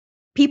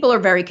people are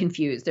very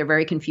confused. They're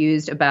very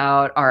confused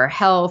about our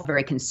health,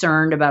 very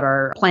concerned about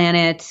our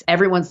planet.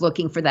 Everyone's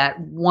looking for that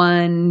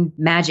one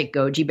magic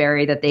goji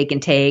berry that they can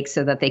take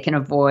so that they can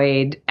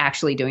avoid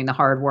actually doing the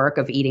hard work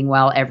of eating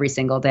well every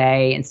single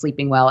day and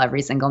sleeping well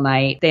every single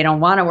night. They don't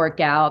want to work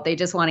out. They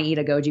just want to eat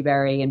a goji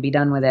berry and be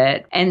done with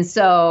it. And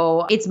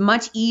so it's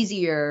much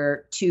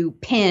easier to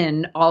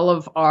pin all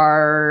of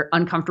our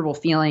uncomfortable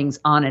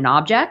feelings on an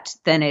object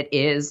than it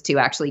is to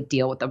actually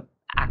deal with the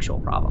actual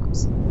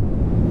problems.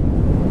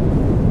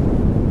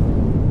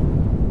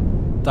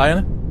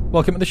 Diana,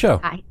 welcome to the show.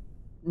 Hi.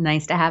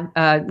 Nice to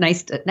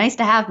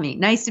have me.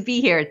 Nice to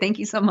be here. Thank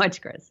you so much,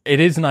 Chris.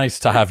 It is nice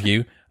to have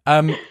you.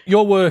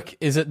 Your work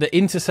is at the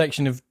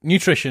intersection of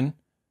nutrition,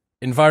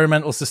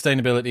 environmental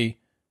sustainability,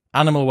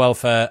 animal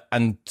welfare,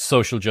 and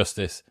social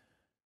justice.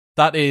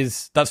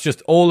 That's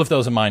just all of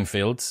those are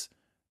minefields,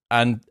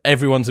 and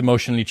everyone's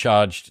emotionally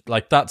charged.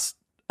 Like, that's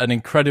an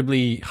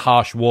incredibly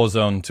harsh war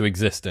zone to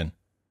exist in.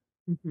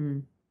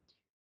 Mm-hmm.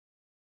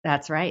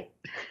 That's right.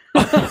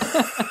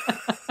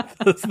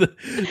 That's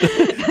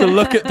the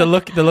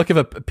look of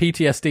a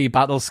PTSD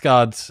battle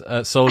scarred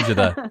soldier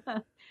there.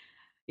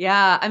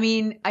 Yeah, I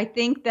mean, I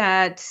think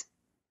that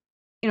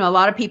a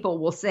lot of people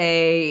will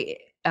say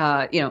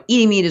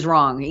eating meat is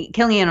wrong,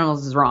 killing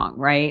animals is wrong,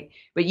 right?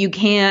 But you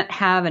can't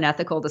have an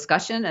ethical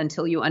discussion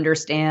until you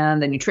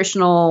understand the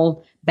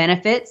nutritional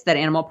benefits that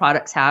animal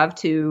products have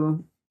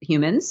to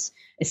humans,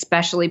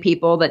 especially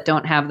people that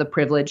don't have the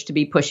privilege to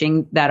be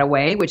pushing that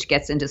away, which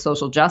gets into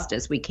social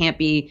justice. We can't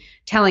be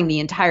telling the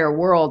entire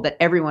world that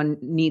everyone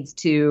needs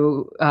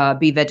to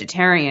be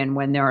vegetarian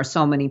when there are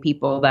so many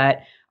people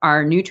that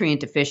are nutrient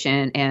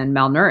deficient and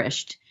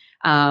malnourished.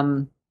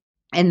 And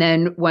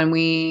then when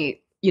we,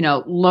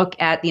 look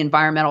at the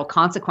environmental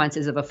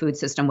consequences of a food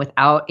system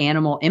without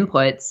animal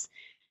inputs,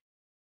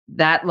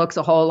 that looks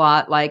a whole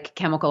lot like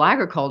chemical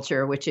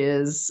agriculture, which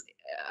is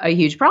a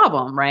huge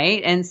problem,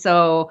 right? And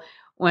so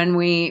when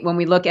we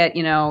look at,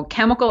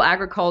 chemical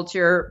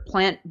agriculture,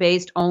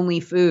 plant-based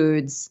only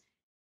foods,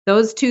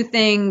 those two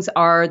things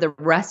are the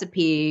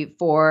recipe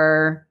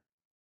for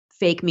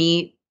fake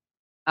meat,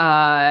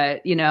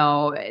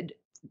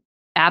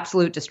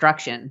 absolute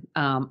destruction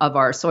of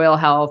our soil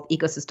health,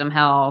 ecosystem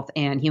health,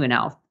 and human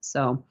health.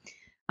 So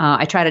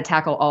I try to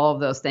tackle all of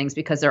those things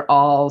because they're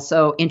all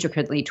so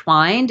intricately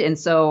twined. And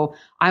so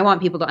I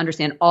want people to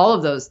understand all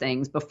of those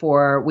things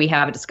before we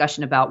have a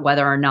discussion about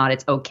whether or not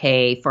it's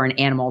okay for an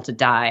animal to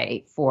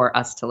die for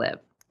us to live.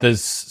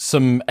 There's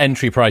some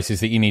entry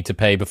prices that you need to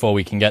pay before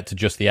we can get to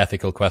just the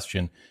ethical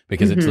question,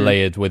 because it's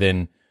layered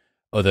within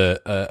other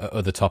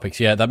topics.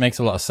 Yeah, that makes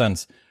a lot of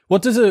sense.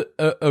 What does a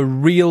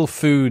real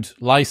food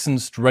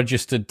licensed,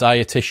 registered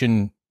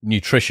dietitian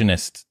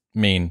nutritionist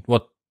mean?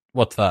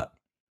 What's that?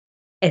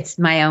 It's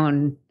my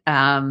own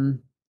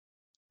term,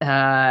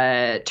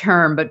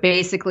 but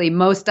basically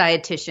most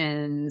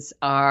dietitians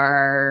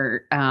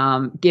are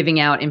giving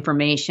out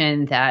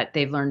information that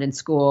they've learned in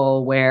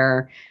school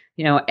where,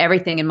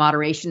 everything in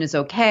moderation is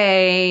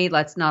okay.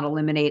 Let's not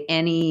eliminate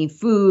any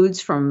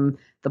foods from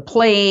the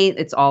plate.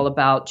 It's all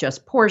about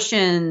just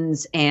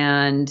portions.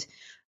 And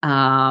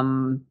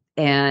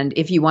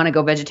if you want to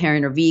go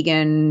vegetarian or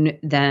vegan,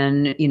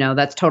 then,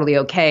 that's totally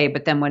okay.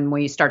 But then when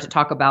we start to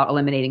talk about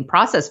eliminating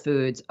processed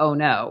foods, oh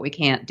no, we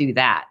can't do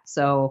that.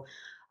 So,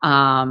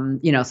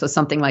 so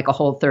something like a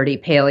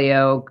Whole30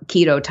 paleo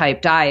keto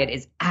type diet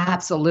is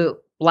absolute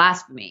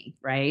blasphemy,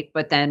 right?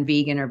 But then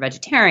vegan or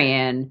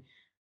vegetarian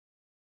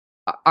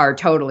are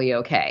totally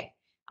okay.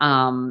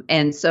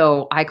 And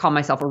so I call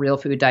myself a real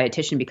food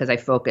dietitian because I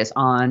focus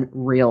on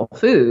real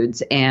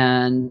foods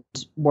and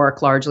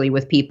work largely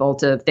with people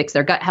to fix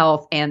their gut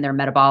health and their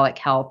metabolic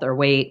health, their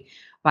weight,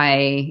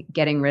 by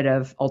getting rid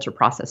of ultra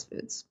processed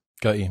foods.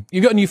 Got you.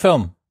 You've got a new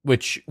film,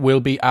 which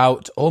will be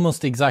out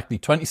almost exactly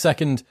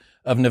 22nd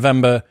of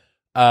November,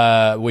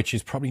 which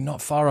is probably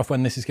not far off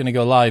when this is going to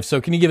go live.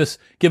 So can you give us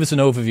an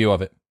overview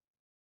of it?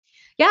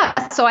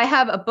 Yeah, so I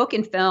have a book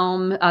and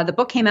film. The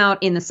book came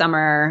out in the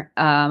summer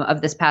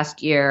of this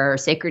past year,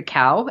 Sacred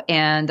Cow,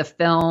 and the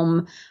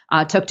film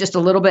took just a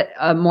little bit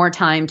more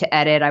time to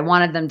edit. I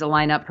wanted them to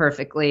line up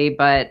perfectly,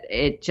 but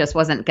it just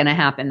wasn't going to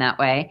happen that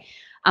way.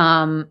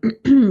 So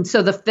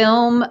the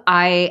film,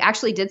 I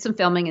actually did some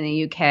filming in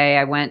the UK.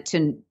 I went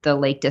to the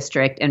Lake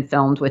District and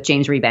filmed with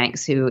James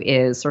Rebanks, who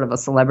is sort of a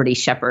celebrity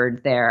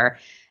shepherd there.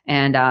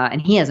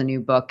 And he has a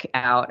new book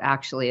out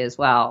actually as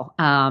well.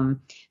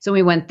 So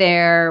we went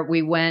there.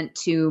 We went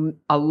to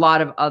a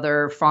lot of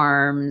other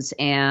farms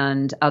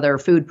and other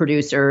food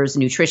producers,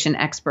 nutrition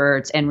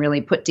experts, and really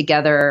put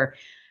together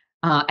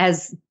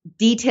as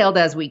detailed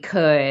as we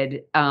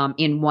could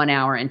in 1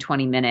 hour and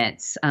 20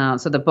 minutes.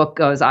 So the book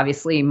goes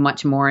obviously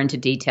much more into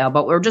detail,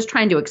 but we're just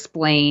trying to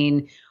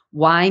explain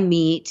why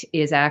meat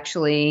is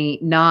actually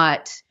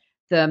not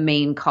the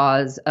main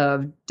cause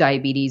of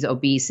diabetes,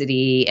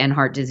 obesity, and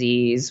heart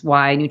disease,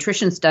 why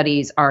nutrition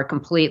studies are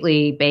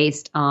completely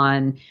based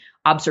on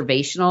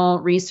observational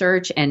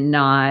research and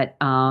not,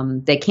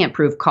 they can't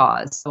prove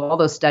cause. So all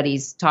those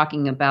studies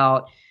talking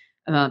about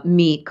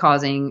meat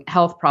causing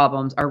health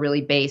problems are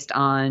really based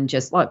on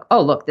just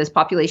look, this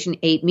population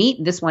ate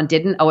meat, this one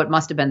didn't. Oh, it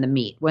must have been the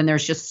meat, when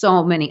there's just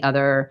so many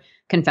other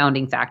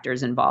confounding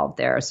factors involved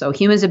there. So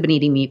humans have been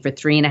eating meat for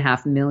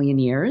 3.5 million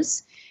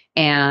years.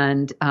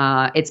 And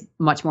it's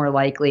much more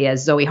likely,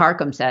 as Zoe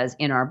Harcum says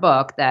in our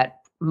book,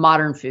 that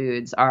modern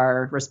foods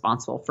are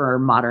responsible for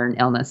modern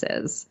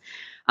illnesses.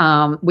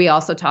 We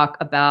also talk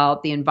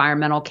about the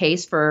environmental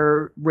case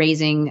for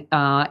raising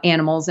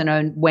animals in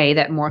a way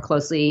that more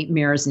closely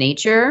mirrors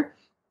nature.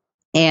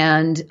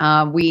 And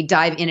we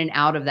dive in and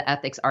out of the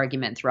ethics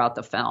argument throughout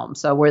the film.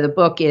 So where the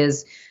book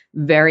is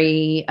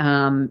very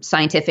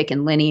scientific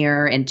and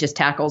linear and just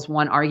tackles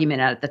one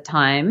argument at the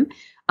time,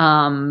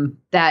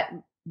 that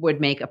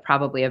would make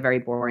probably a very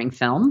boring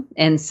film.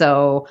 And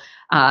so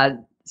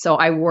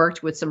I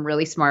worked with some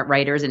really smart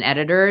writers and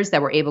editors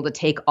that were able to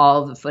take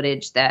all of the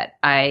footage that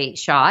I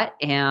shot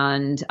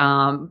and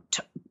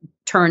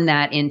turn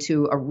that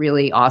into a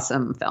really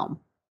awesome film.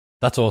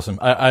 That's awesome.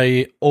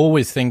 I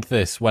always think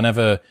this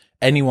whenever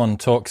anyone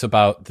talks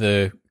about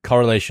the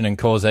correlation and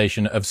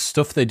causation of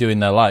stuff they do in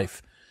their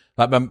life.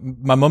 Like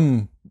my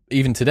mum,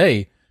 even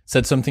today,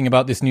 said something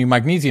about this new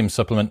magnesium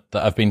supplement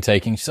that I've been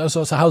taking. She said,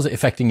 so how's it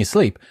affecting your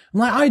sleep?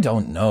 I'm like, I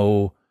don't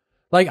know.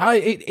 Like,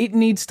 it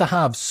needs to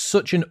have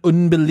such an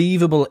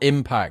unbelievable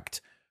impact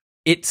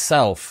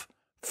itself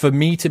for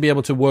me to be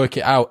able to work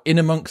it out in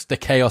amongst the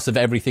chaos of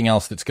everything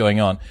else that's going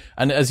on.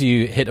 And as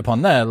you hit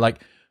upon there,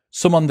 like,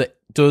 someone that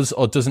does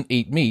or doesn't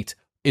eat meat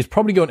is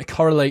probably going to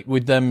correlate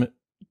with them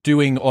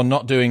doing or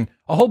not doing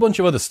a whole bunch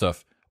of other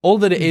stuff. All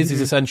that it is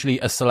essentially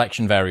a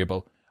selection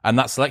variable. And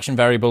that selection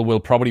variable will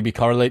probably be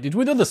correlated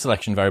with other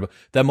selection variable.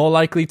 They're more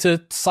likely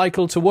to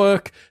cycle to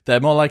work. They're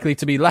more likely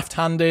to be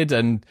left-handed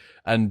and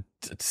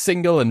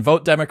single and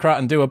vote Democrat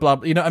and do a blah.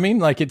 You know what I mean?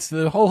 Like, it's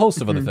the whole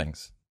host of other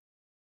things.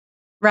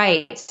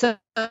 Right. So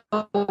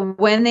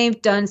when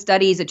they've done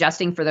studies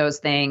adjusting for those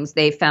things,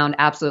 they found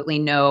absolutely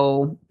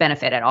no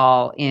benefit at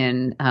all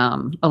in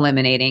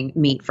eliminating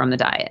meat from the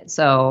diet.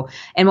 So,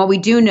 and what we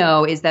do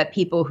know is that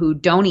people who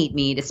don't eat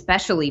meat,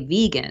 especially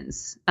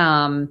vegans,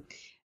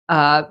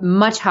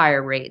 much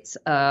higher rates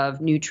of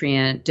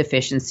nutrient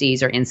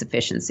deficiencies or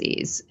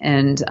insufficiencies.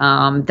 And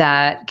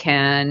that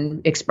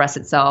can express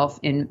itself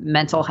in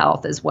mental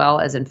health as well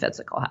as in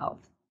physical health.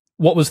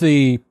 What was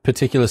the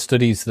particular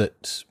studies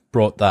that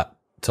brought that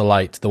to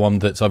light? The one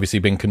that's obviously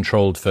been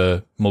controlled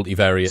for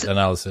multivariate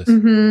analysis?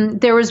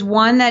 There was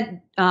one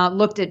that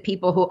looked at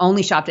people who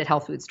only shopped at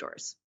health food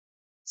stores.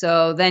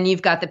 So then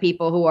you've got the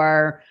people who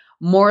are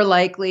more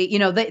likely,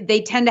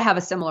 they tend to have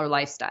a similar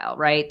lifestyle,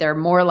 right? They're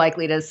more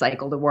likely to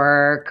cycle to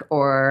work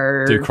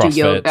or do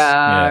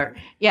yoga.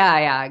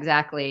 Yeah,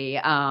 exactly.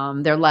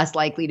 They're less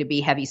likely to be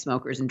heavy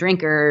smokers and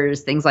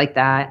drinkers, things like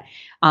that.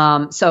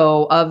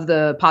 So of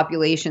the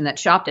population that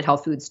shopped at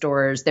health food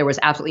stores, there was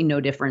absolutely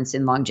no difference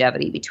in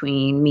longevity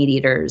between meat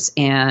eaters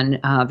and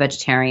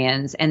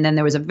vegetarians. And then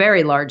there was a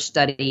very large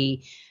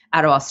study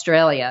out of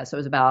Australia. So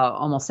it was about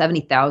almost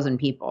 70,000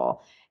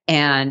 people.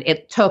 And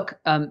it took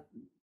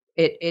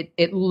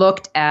It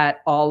looked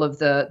at all of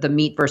the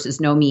meat versus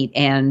no meat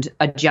and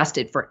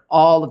adjusted for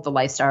all of the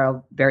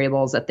lifestyle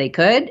variables that they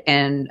could,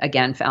 and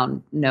again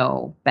found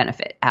no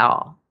benefit at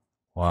all.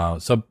 Wow.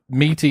 So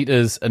meat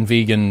eaters and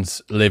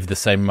vegans live the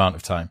same amount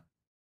of time?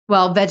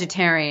 Well,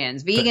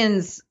 vegetarians,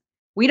 vegans,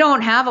 we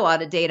don't have a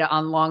lot of data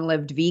on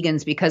long-lived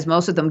vegans because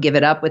most of them give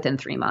it up within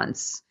 3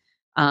 months.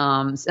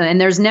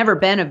 And there's never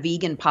been a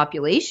vegan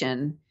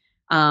population.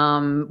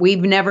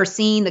 We've never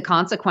seen the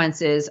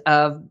consequences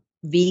of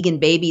vegan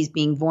babies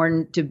being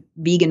born to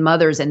vegan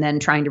mothers and then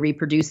trying to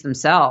reproduce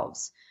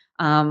themselves.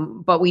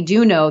 But we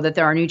do know that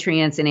there are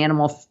nutrients in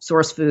animal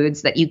source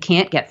foods that you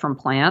can't get from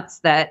plants,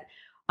 that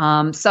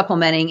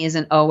supplementing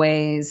isn't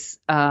always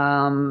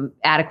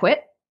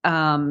adequate.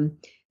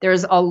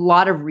 There's a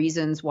lot of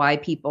reasons why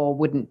people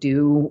wouldn't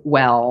do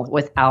well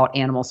without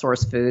animal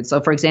source food.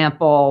 So, for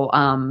example,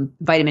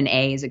 vitamin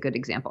A is a good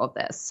example of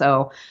this.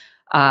 So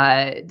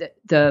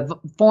the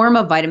form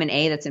of vitamin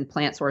A that's in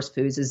plant source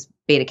foods is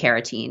beta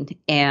carotene.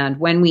 And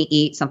when we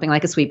eat something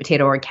like a sweet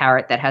potato or a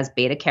carrot that has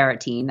beta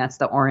carotene, that's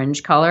the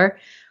orange color,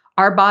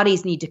 our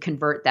bodies need to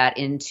convert that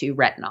into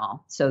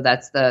retinol. So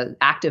that's the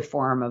active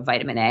form of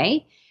vitamin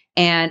A.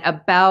 And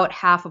about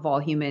half of all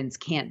humans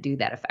can't do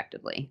that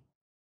effectively.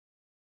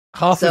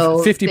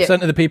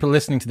 50% of the people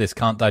listening to this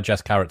can't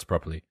digest carrots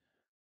properly.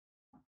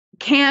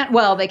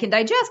 They can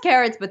digest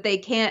carrots, but they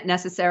can't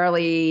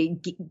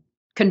necessarily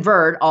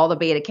convert all the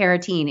beta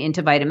carotene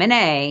into vitamin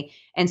A,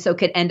 and so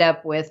could end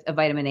up with a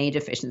vitamin A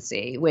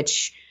deficiency,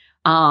 which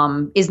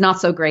is not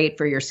so great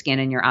for your skin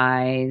and your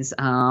eyes.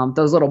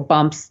 Those little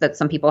bumps that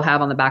some people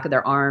have on the back of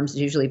their arms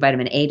is usually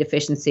vitamin A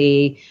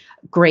deficiency.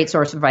 Great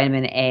source of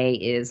vitamin A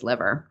is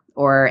liver,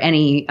 or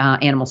any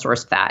animal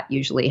source fat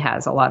usually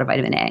has a lot of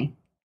vitamin A.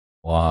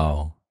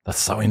 Wow, that's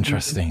so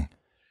interesting.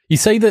 You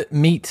say that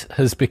meat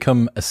has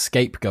become a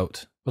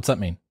scapegoat. What's that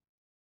mean?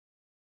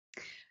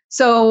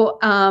 So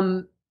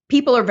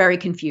people are very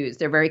confused.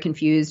 They're very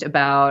confused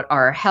about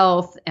our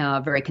health,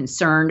 very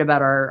concerned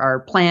about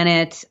our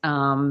planet.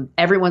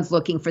 Everyone's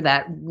looking for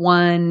that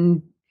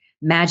one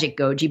magic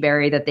goji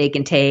berry that they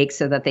can take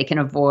so that they can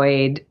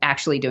avoid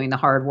actually doing the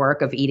hard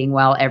work of eating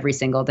well every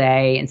single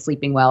day and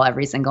sleeping well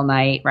every single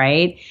night,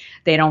 right?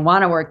 They don't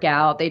want to work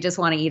out. They just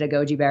want to eat a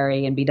goji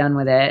berry and be done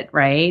with it,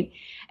 right?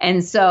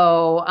 And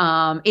so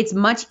it's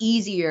much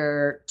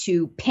easier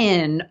to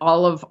pin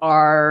all of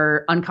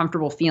our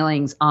uncomfortable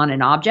feelings on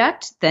an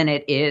object than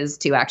it is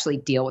to actually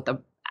deal with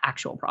the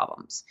actual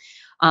problems.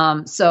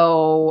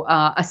 So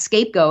a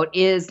scapegoat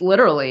is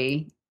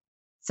literally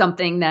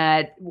something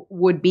that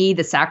would be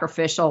the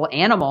sacrificial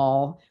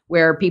animal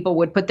where people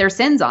would put their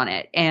sins on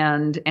it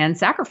and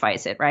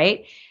sacrifice it,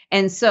 right?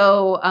 And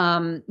so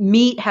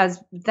meat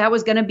that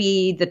was going to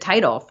be the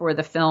title for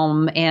the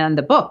film, and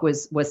the book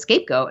was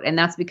Scapegoat. And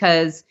that's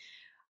because,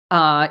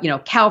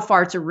 cow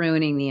farts are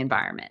ruining the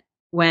environment,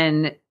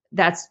 when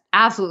that's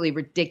absolutely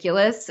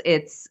ridiculous.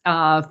 It's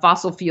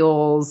fossil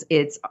fuels,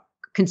 it's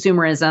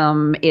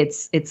consumerism,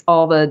 it's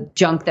all the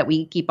junk that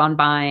we keep on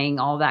buying,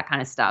 all that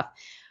kind of stuff.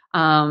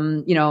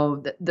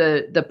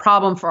 The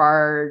problem for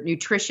our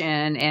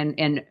nutrition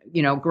and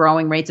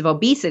growing rates of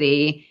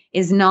obesity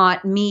is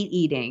not meat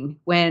eating.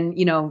 When,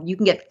 you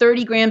can get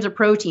 30 grams of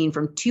protein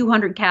from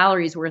 200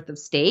 calories worth of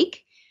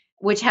steak,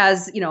 which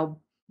has,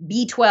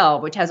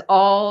 B12, which has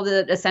all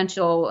the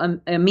essential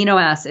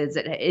amino acids.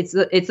 It's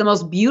the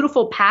most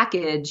beautiful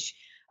package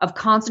of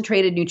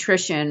concentrated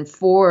nutrition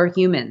for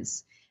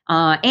humans,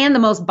 and the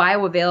most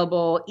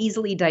bioavailable,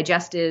 easily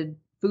digested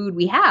food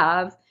we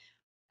have.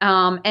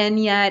 And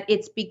yet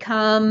it's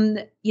become,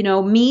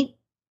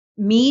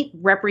 meat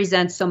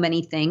represents so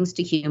many things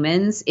to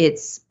humans.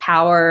 It's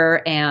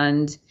power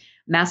and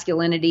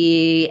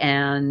masculinity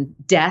and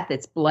death.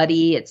 It's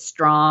bloody, it's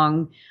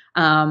strong.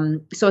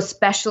 So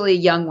especially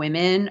young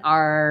women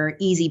are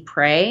easy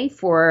prey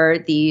for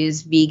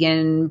these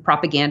vegan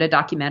propaganda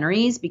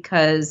documentaries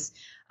because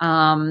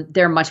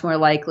they're much more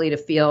likely to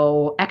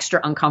feel extra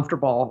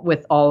uncomfortable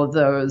with all of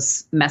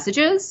those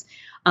messages.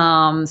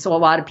 So a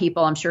lot of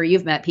people, I'm sure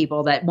you've met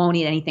people that won't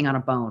eat anything on a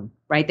bone,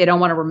 right? They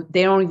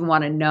don't even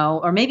want to know,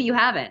 or maybe you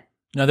haven't.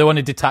 No, they want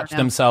to detach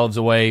themselves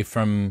away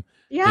from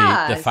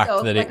the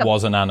fact that it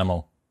was an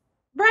animal.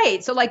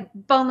 Right. So like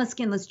boneless,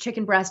 skinless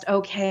chicken breast,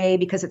 okay,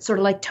 because it's sort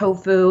of like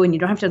tofu and you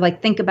don't have to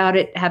think about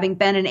it having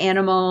been an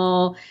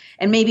animal.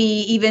 And maybe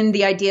even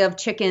the idea of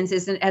chickens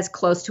isn't as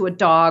close to a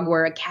dog,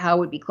 where a cow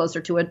would be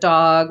closer to a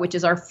dog, which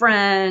is our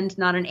friend,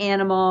 not an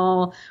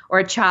animal or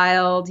a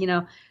child,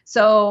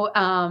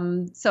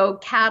 So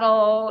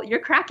cattle, you're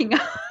cracking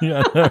up.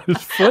 Yeah,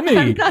 it's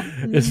funny.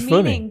 It's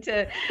funny.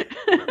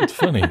 It's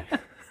funny.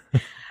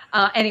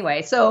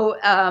 Anyway, so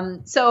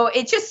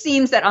it just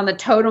seems that on the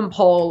totem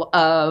pole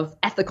of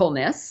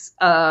ethicalness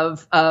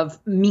of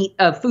meat,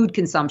 of food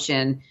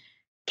consumption,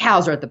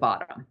 cows are at the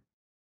bottom,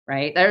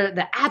 right? They're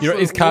the absolute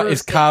worst.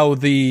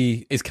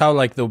 Is cow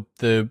like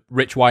the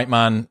rich white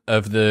man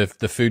of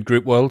the food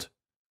group world?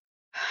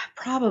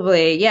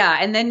 Probably, yeah.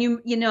 And then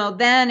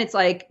then it's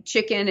like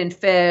chicken and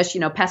fish,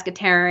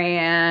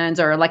 pescatarians,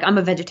 or like I'm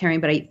a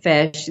vegetarian, but I eat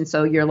fish. And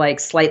so you're like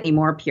slightly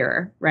more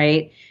pure,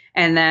 right?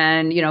 And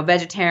then,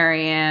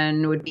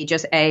 vegetarian would be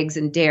just eggs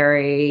and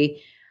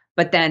dairy,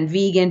 but then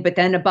vegan, but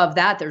then above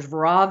that, there's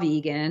raw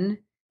vegan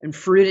and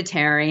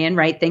fruitarian,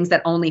 right? Things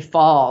that only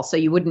fall. So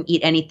you wouldn't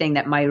eat anything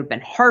that might have been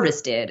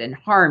harvested and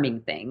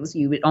harming things.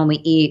 You would only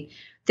eat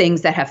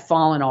things that have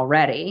fallen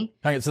already.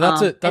 Hang on, so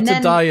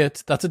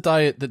that's a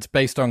diet that's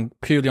based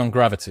purely on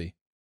gravity.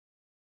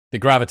 The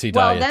gravity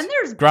diet. Well, then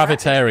there's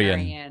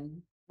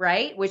gravitarian,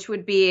 right? Which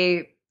would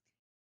be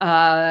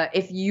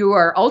if you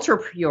are ultra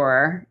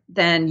pure,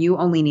 then you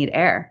only need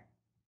air,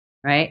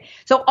 right?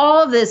 So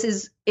all of this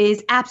is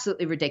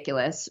absolutely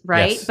ridiculous,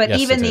 right? Yes, but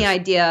yes, even the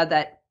idea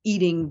that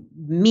eating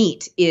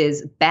meat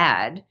is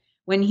bad,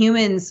 when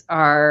humans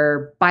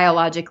are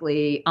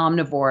biologically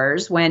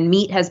omnivores, when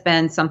meat has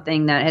been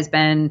something that has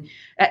been,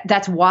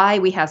 that's why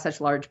we have such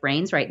large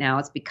brains right now.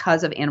 It's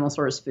because of animal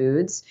source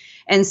foods.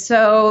 And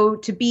so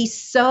to be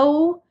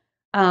so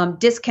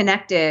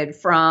disconnected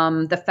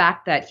from the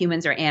fact that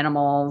humans are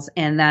animals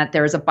and that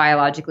there's a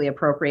biologically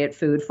appropriate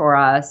food for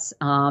us,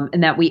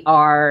 and that we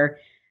are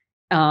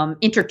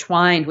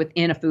intertwined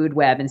within a food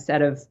web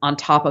instead of on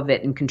top of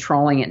it and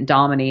controlling it and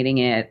dominating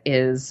it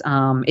is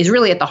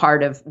really at the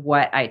heart of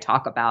what I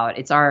talk about.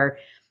 It's our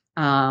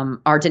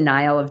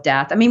denial of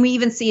death. I mean, we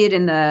even see it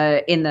in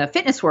the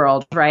fitness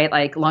world, right?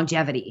 Like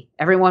longevity.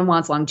 Everyone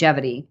wants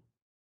longevity.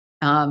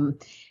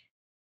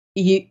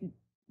 It's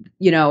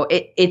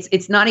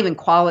not even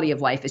quality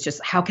of life. It's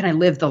just, how can I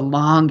live the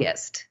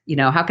longest?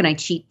 How can I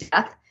cheat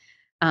death?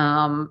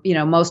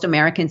 Most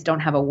Americans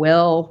don't have a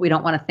will. We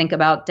don't want to think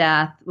about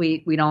death.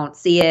 We don't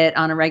see it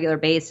on a regular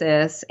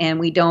basis, and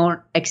we don't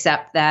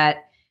accept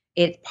that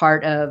it's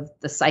part of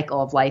the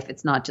cycle of life.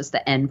 It's not just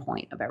the end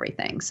point of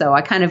everything. So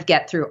I kind of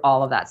get through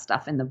all of that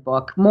stuff in the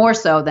book, more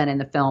so than in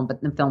the film, but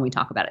in the film we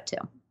talk about it too.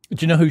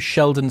 Do you know who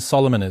Sheldon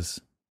Solomon is?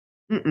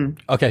 Mm-mm.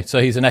 Okay, so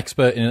he's an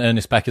expert in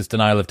Ernest Becker's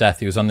denial of death.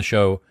 He was on the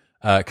show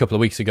a couple of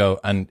weeks ago,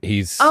 and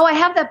he's I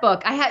have that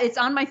book. It's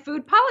on my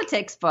food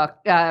politics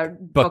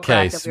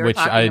bookcase, which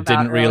I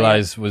didn't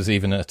realize was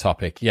even a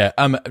topic. Yeah,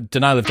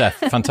 Denial of Death,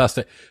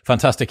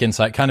 fantastic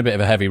insight. Kind of a bit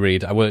of a heavy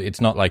read.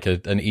 It's not like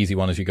an easy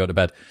one as you go to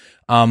bed.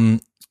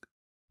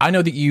 I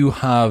know that you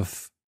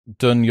have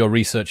done your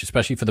research,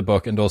 especially for the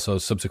book and also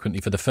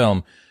subsequently for the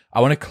film. I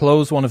want to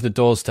close one of the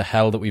doors to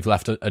hell that we've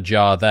left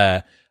ajar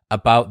there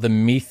about the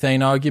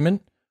methane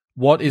argument.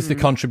 What is the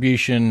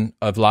contribution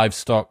of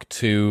livestock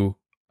to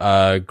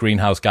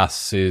greenhouse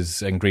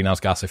gases and greenhouse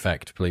gas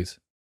effect, please?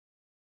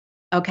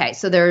 Okay,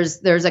 so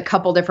there's a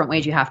couple different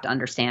ways you have to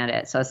understand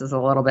it. So this is a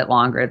little bit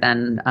longer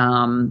than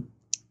an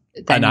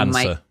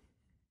answer.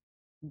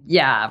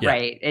 Yeah,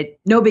 right.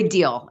 No big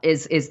deal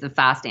is the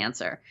fast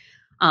answer.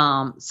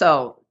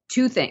 So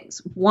two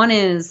things. One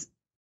is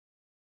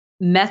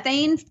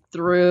methane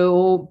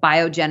through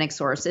biogenic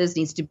sources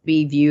needs to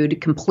be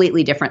viewed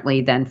completely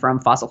differently than from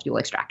fossil fuel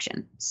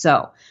extraction.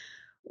 So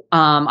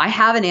I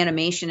have an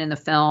animation in the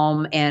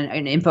film and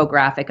an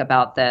infographic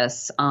about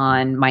this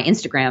on my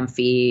Instagram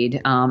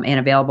feed and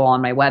available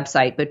on my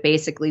website. But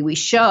basically, we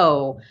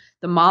show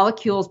the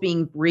molecules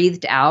being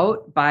breathed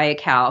out by a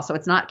cow. So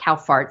it's not cow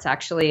farts,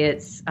 actually.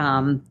 It's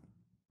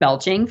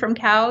belching from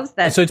cows.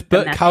 So it's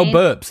cow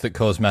burps that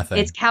cause methane.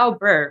 It's cow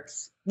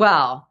burps.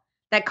 Well,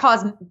 that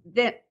cause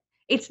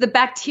it's the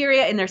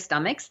bacteria in their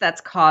stomachs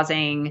that's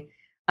causing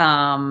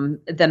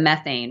the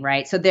methane,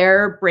 right? So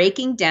they're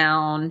breaking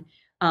down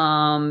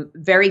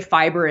very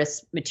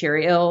fibrous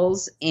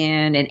materials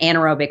in an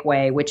anaerobic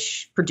way,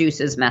 which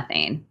produces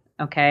methane.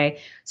 Okay.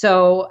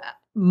 So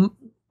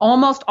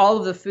almost all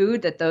of the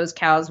food that those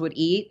cows would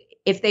eat,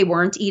 if they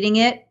weren't eating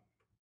it,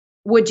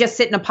 would just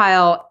sit in a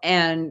pile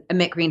and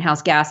emit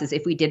greenhouse gases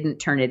if we didn't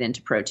turn it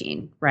into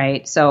protein.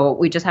 Right. So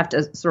we just have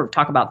to sort of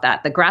talk about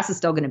that. The grass is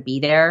still going to be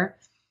there.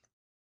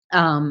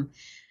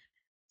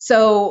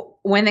 So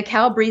when the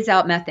cow breathes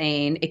out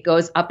methane, it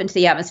goes up into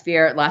the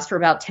atmosphere. It lasts for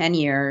about 10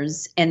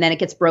 years, and then it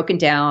gets broken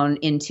down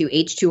into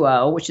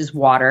H2O, which is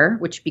water,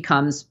 which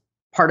becomes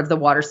part of the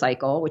water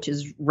cycle, which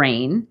is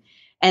rain,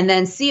 and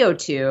then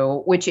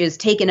CO2, which is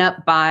taken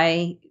up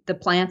by the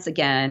plants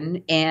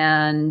again,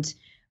 and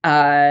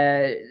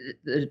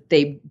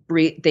they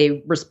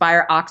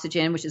respire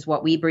oxygen, which is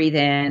what we breathe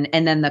in,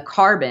 and then the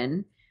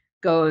carbon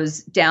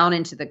goes down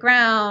into the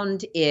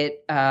ground.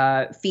 It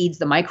feeds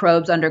the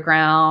microbes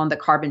underground. The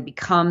carbon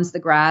becomes the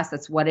grass.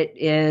 That's what it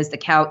is. The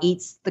cow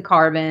eats the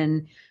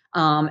carbon,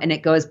 and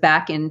it goes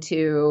back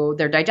into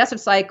their digestive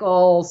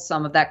cycle.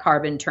 Some of that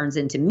carbon turns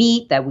into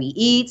meat that we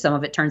eat. Some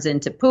of it turns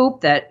into poop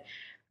that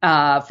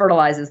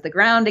fertilizes the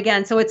ground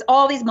again. So it's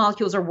all these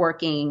molecules are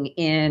working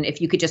in,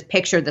 if you could just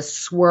picture the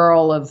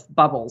swirl of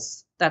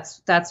bubbles.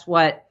 That's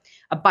what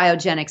a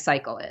biogenic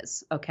cycle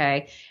is.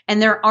 Okay.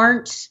 And there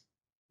aren't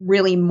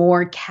really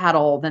more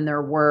cattle than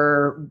there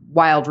were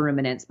wild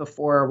ruminants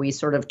before we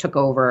sort of took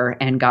over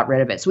and got rid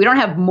of it. So we don't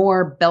have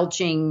more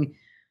belching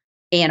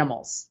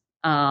animals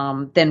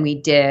than we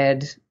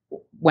did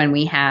when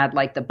we had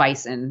like the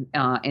bison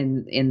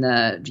in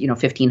the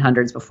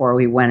 1500s before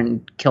we went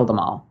and killed them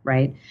all,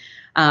 right?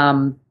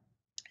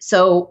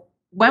 So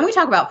when we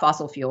talk about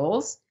fossil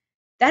fuels,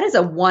 that is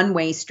a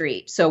one-way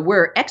street. So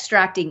we're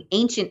extracting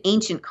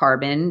ancient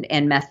carbon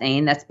and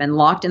methane that's been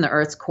locked in the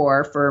Earth's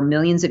core for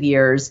millions of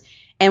years,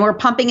 and we're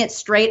pumping it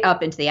straight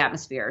up into the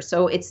atmosphere.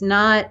 So it's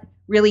not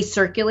really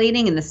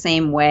circulating in the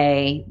same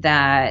way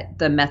that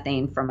the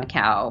methane from a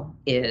cow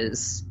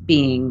is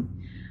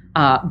being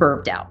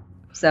burped out.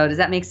 So does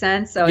that make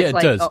sense? So yeah, it's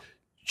like, it does.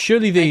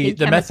 Surely the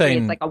methane,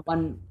 it's like a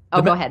one.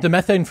 Oh, go ahead. The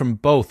methane from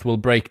both will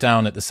break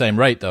down at the same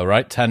rate, though,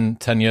 right? 10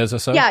 years or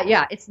so?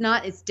 Yeah.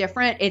 It's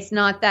different. It's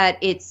not that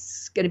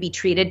it's going to be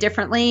treated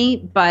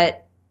differently,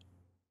 but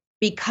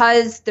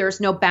because there's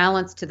no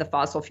balance to the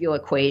fossil fuel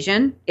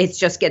equation, it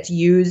just gets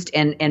used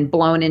and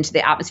blown into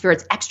the atmosphere.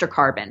 It's extra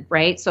carbon,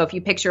 right? So if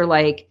you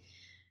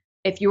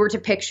were to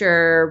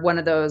picture one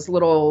of those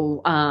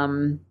little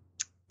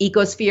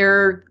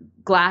ecosphere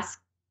glass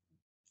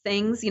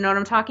things, you know what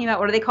I'm talking about?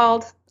 What are they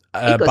called?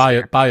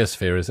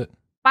 Biosphere, is it?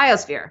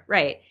 Biosphere,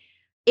 right.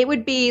 It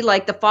would be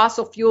like the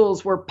fossil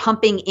fuels were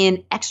pumping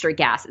in extra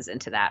gases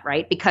into that,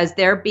 right? Because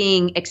they're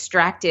being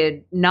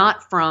extracted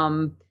not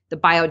from the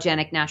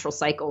biogenic natural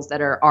cycles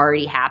that are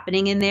already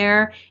happening in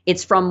there.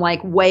 It's from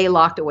like way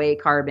locked away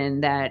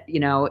carbon that,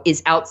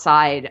 is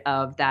outside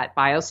of that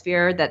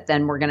biosphere that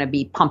then we're going to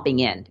be pumping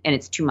in, and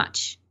it's too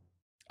much.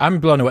 I'm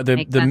blown away.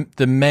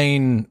 The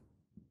main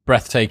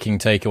breathtaking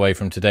takeaway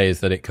from today is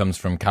that it comes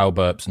from cow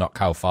burps, not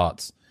cow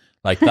farts.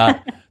 Like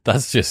that,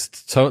 that's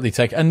just totally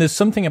and there's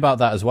something about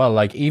that as well.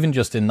 Like even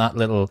just in that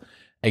little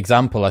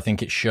example, I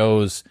think it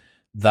shows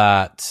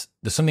that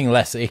there's something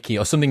less icky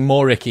or something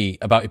more icky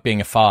about it being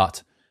a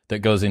fart that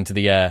goes into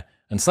the air,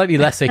 and slightly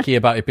less icky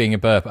about it being a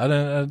burp. I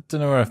don't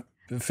know where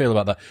I feel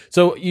about that.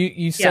 So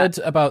you said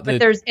about but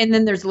there's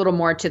a little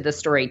more to the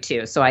story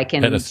too. So I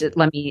can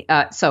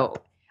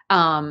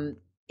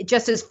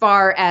just as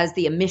far as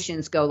the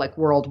emissions go, like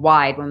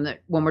worldwide,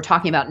 when we're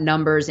talking about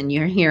numbers and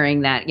you're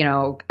hearing that,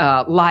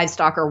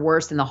 livestock are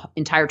worse than the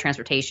entire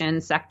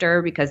transportation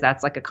sector, because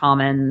that's like a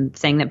common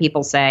thing that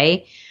people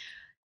say,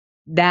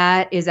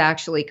 that is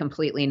actually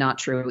completely not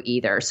true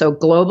either. So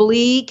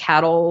globally,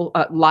 cattle,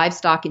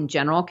 livestock in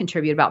general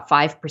contribute about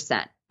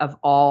 5% of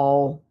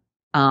all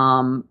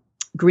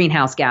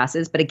greenhouse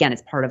gases. But again,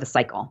 it's part of a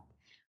cycle.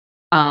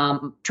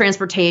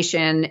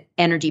 Transportation,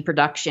 energy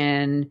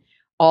production,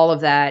 all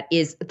of that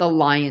is the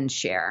lion's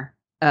share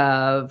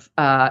of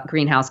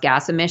greenhouse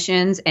gas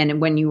emissions. And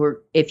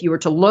if you were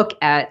to look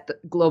at the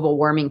global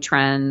warming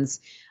trends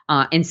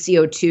and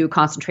CO2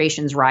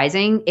 concentrations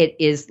rising, it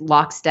is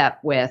lockstep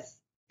with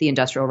the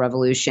Industrial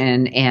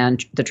Revolution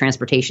and the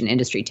transportation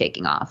industry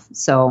taking off.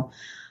 So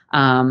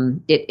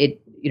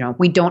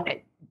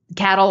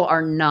cattle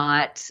are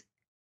not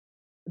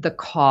the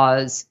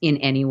cause in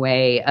any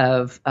way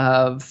of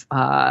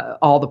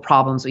all the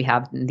problems we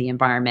have in the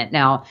environment.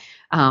 Now,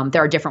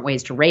 there are different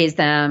ways to raise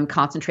them.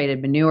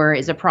 Concentrated manure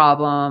is a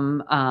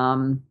problem.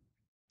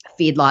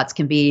 Feedlots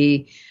can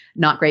be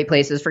not great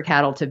places for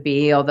cattle to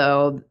be,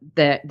 although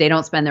they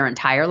don't spend their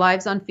entire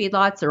lives on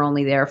feedlots. They're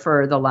only there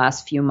for the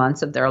last few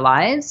months of their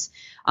lives.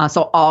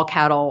 So all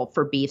cattle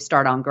for beef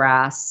start on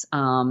grass.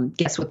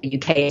 Guess what? The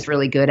UK is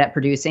really good at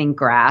producing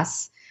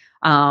grass.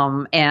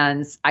 And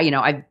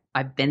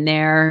I've been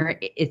there.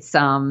 It's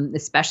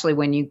especially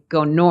when you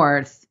go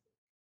north,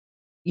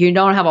 you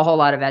don't have a whole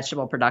lot of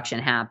vegetable production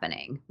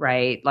happening,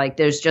 right? Like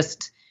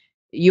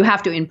you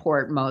have to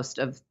import most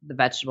of the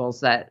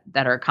vegetables that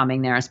are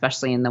coming there,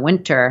 especially in the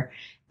winter.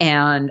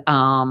 And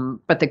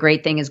but the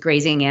great thing is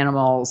grazing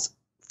animals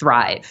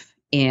thrive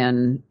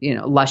in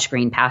lush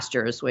green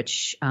pastures,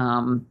 which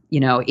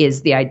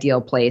is the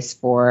ideal place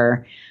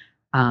for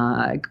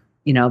them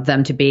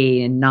to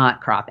be, and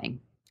not cropping.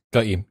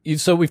 Got you.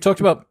 So we've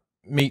talked about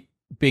meat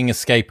being a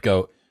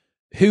scapegoat.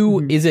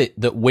 Who is it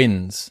that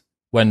wins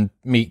when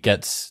meat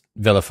gets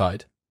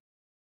vilified?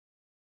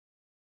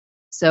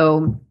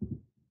 So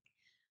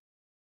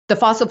the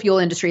fossil fuel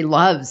industry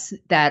loves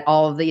that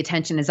all of the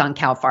attention is on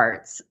cow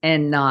farts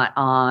and not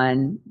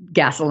on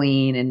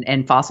gasoline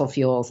and fossil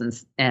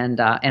fuels and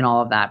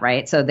all of that,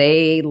 right? So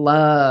they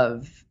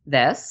love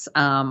this.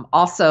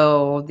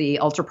 Also, the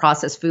ultra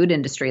processed food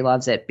industry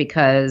loves it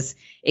because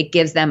it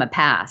gives them a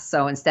pass.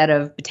 So instead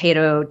of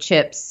potato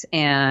chips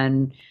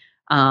and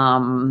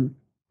junk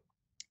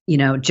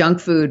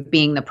food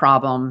being the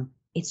problem,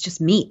 it's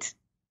just meat,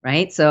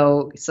 right?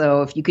 So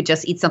if you could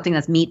just eat something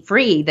that's meat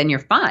free, then you're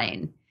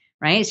fine.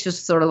 Right? It's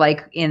just sort of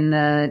like in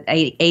the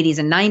 80s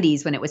and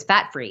 90s when it was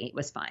fat-free, it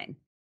was fine.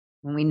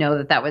 When we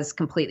know that was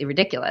completely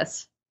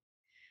ridiculous.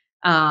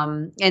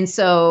 And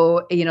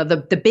so,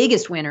 the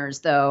biggest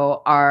winners,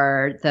 though,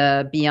 are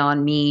the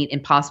Beyond Meat,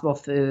 Impossible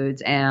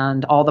Foods,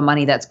 and all the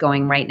money that's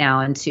going right now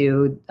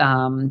into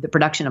the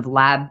production of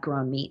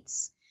lab-grown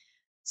meats.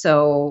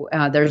 So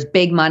there's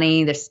big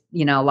money. There's,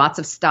 lots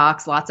of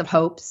stocks, lots of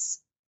hopes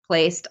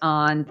placed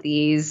on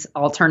these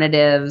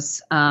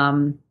alternatives.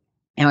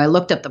 And I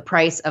looked up the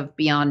price of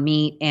Beyond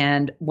Meat,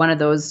 and one of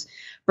those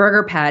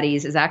burger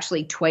patties is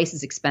actually twice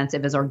as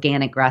expensive as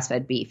organic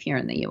grass-fed beef here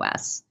in the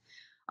U.S.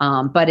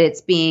 But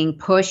it's being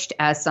pushed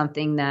as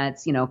something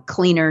that's,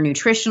 cleaner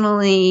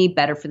nutritionally,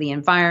 better for the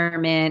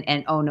environment,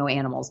 and no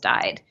animals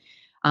died.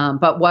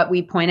 But what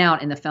we point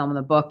out in the film and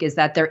the book is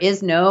that there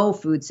is no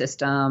food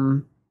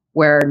system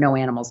where no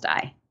animals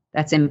die.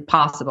 That's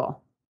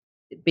impossible,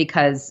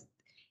 because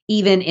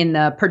even in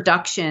the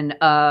production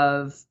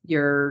of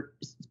your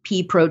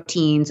pea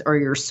proteins or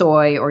your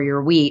soy or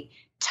your wheat,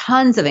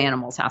 tons of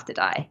animals have to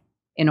die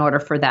in order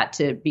for that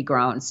to be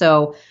grown.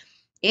 So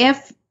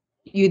if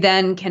you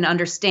then can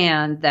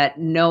understand that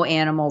no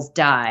animals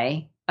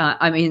die,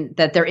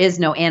 that there is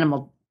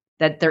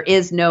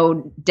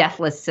no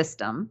deathless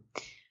system.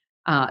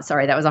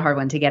 Sorry, that was a hard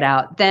one to get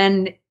out.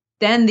 Then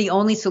the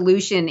only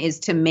solution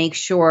is to make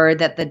sure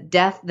that the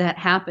death that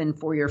happened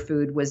for your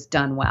food was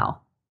done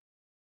well,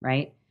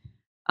 right?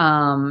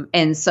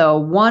 And so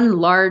one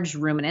large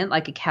ruminant,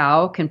 like a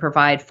cow, can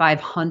provide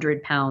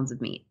 500 pounds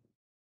of meat.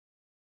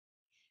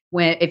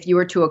 If you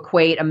were to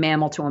equate a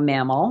mammal to a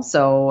mammal,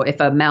 so if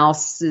a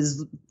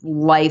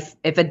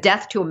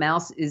death to a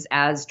mouse is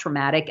as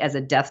traumatic as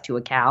a death to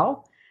a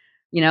cow,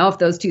 if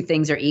those two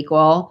things are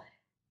equal,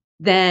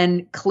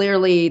 then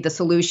clearly the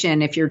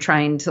solution, if you're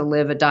trying to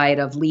live a diet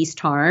of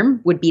least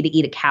harm, would be to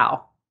eat a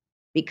cow,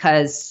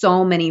 because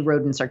so many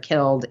rodents are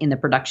killed in the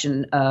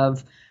production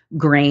of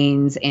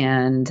grains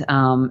and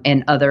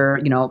other,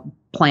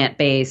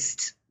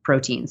 plant-based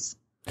proteins.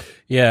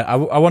 Yeah,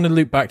 I want to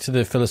loop back to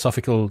the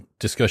philosophical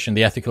discussion,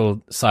 the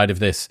ethical side of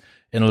this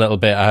in a little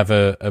bit. I have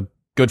a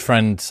good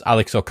friend,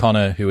 Alex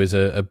O'Connor, who is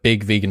a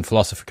big vegan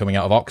philosopher coming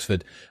out of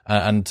Oxford,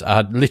 and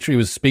I literally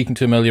was speaking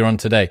to him earlier on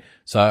today.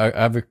 So I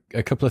have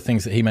a couple of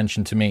things that he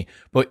mentioned to me.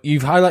 But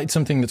you've highlighted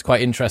something that's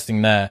quite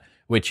interesting there,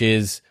 which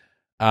is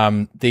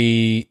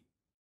the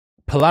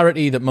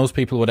polarity that most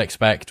people would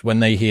expect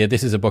when they hear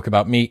this is a book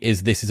about meat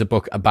this is a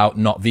book about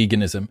not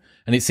veganism.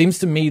 And it seems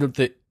to me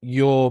that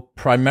you're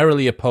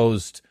primarily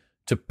opposed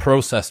to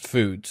processed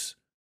foods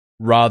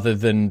rather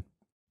than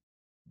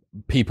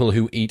people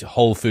who eat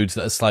whole foods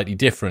that are slightly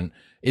different.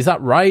 Is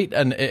that right?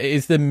 And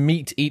is the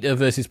meat eater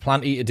versus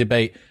plant eater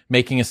debate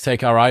making us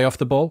take our eye off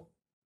the ball?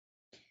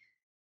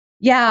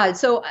 Yeah.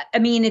 So, I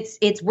mean,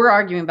 we're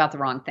arguing about the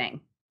wrong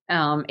thing.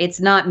 It's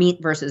not meat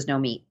versus no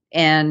meat.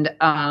 And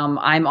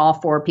I'm all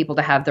for people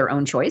to have their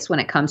own choice when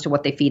it comes to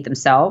what they feed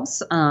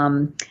themselves.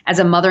 As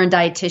a mother and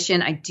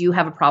dietitian, I do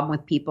have a problem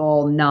with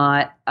people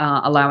not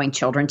allowing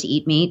children to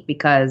eat meat,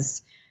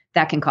 because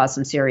that can cause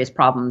some serious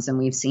problems. And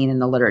we've seen in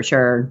the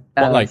literature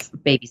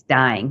of babies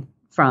dying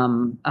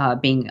from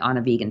being on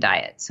a vegan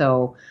diet.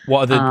 So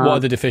what are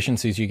the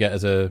deficiencies you get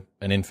as an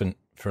infant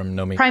from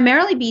no meat?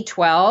 Primarily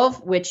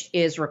B12, which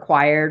is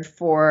required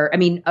for,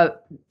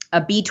 a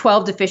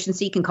B12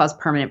 deficiency can cause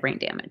permanent brain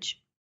damage.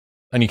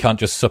 And you can't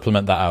just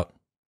supplement that out?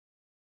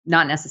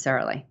 Not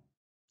necessarily.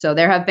 So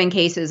there have been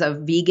cases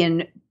of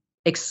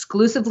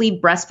exclusively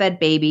breastfed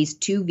babies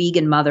to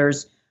vegan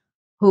mothers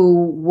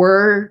who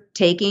were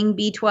taking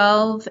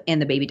B12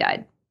 and the baby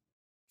died.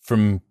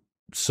 From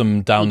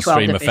some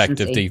downstream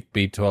effect of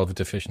B12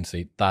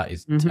 deficiency. That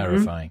is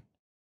terrifying.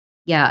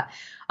 Yeah.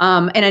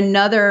 And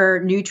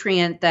another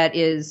nutrient that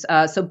is,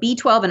 so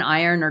B12 and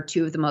iron are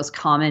two of the most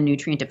common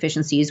nutrient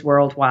deficiencies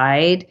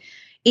worldwide.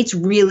 It's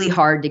really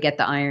hard to get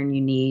the iron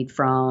you need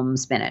from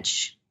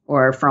spinach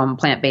or from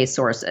plant-based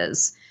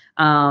sources.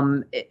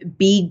 Iron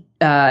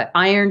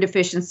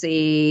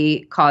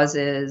deficiency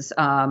causes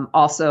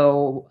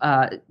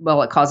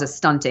it causes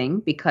stunting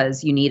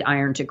because you need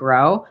iron to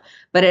grow,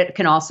 but it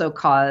can also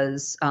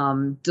cause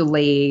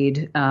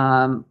delayed,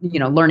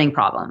 learning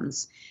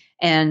problems.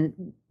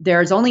 And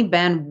there's only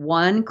been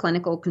one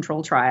clinical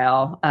control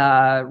trial,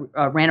 a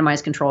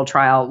randomized control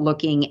trial,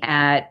 looking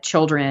at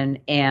children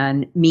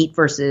and meat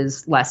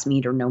versus less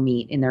meat or no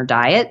meat in their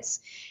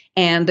diets.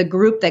 And the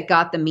group that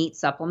got the meat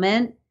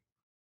supplement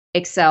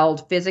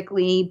excelled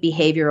physically,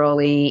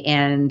 behaviorally,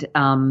 and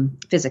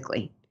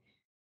physically.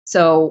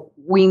 So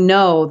we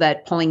know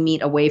that pulling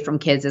meat away from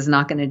kids is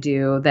not going to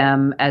do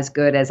them as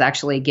good as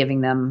actually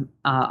giving them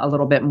a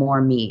little bit more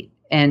meat.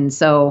 And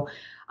so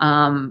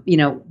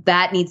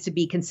that needs to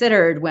be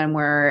considered when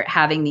we're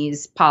having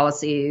these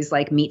policies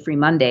like Meat-Free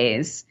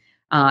Mondays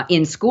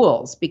in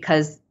schools,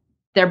 because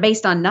they're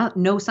based on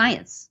no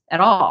science at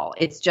all.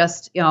 It's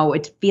just,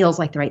 it feels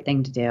like the right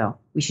thing to do.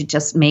 We should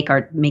just make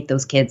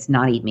those kids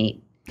not eat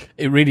meat.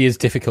 It really is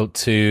difficult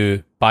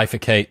to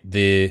bifurcate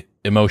the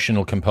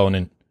emotional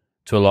component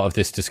to a lot of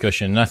this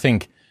discussion. And I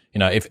think,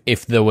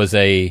 if there was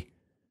a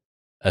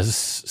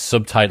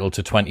subtitle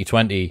to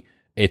 2020,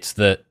 it's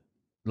that,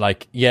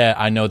 like, yeah,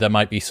 I know there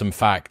might be some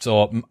facts,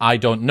 or I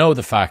don't know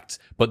the facts,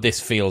 but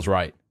this feels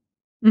right.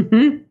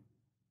 Mm-hmm.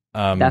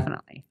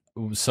 Definitely.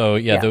 So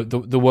yeah.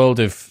 The world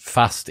of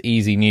fast,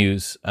 easy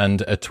news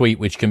and a tweet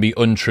which can be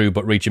untrue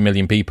but reach 1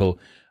 million people,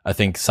 I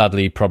think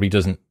sadly probably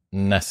doesn't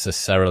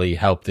necessarily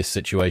help this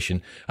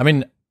situation. I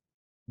mean,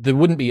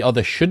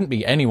 there shouldn't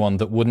be anyone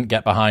that wouldn't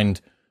get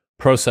behind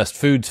processed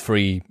foods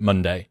free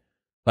Monday.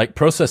 Like,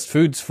 processed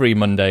foods free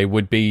Monday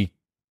would be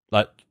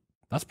like,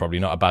 that's probably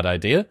not a bad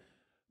idea.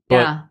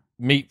 But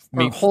meat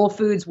Whole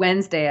Foods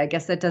Wednesday, I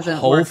guess that doesn't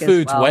Whole work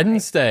Foods as well.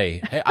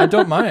 Wednesday. Hey, I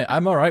don't mind it.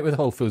 I'm all right with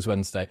Whole Foods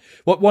Wednesday.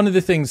 One of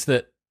the things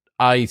that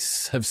I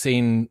have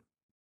seen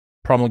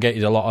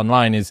promulgated a lot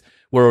online is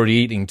we're already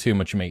eating too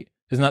much meat.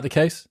 Isn't that the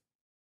case?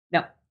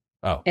 No.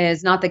 Oh. It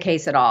is not the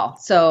case at all.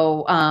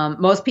 So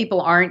most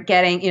people aren't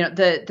getting,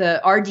 the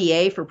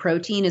RDA for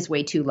protein is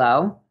way too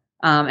low.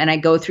 And I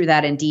go through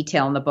that in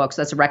detail in the book.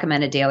 So that's a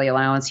recommended daily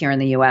allowance here in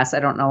the US. I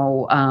don't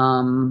know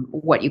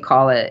what you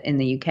call it in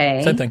the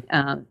UK. Same thing.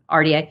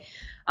 RDA.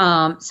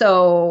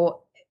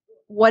 So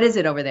what is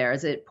it over there?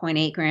 Is it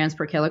 0.8 grams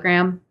per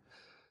kilogram?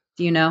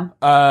 Do you know?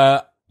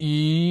 I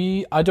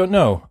don't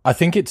know. I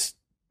think it's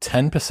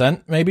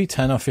 10%, maybe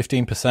 10 or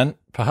 15%,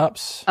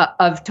 perhaps.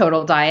 Of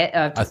total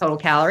diet, total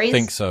calories? I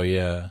think so,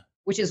 yeah.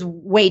 Which is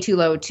way too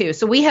low too.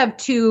 So we have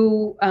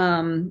two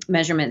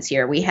measurements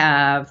here. We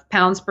have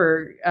grams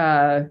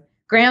per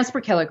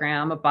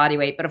kilogram of body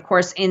weight. But of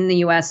course, in the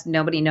US,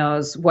 nobody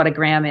knows what a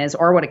gram is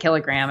or what a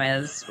kilogram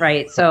is,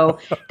 right? So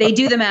they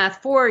do the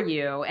math for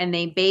you, and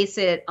they base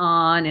it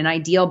on an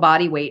ideal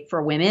body weight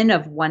for women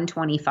of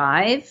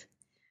 125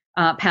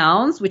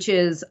 pounds, which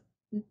is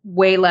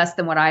way less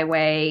than what I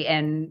weigh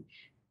and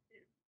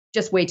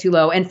just way too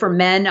low. And for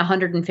men,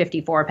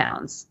 154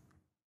 pounds.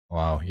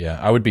 Wow, yeah.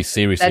 I would be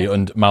seriously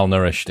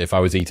malnourished if I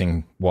was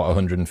eating what a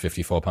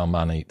 154-pound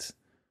man eats.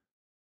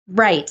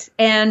 Right.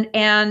 And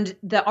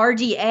the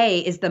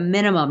RDA is the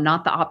minimum,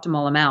 not the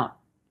optimal amount.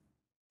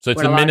 So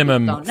it's a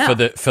minimum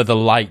for the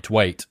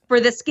lightweight. For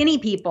the skinny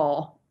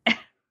people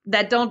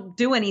that don't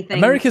do anything.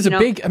 America's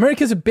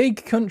a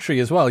big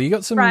country as well. You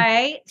got some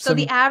right. So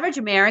the average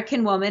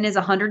American woman is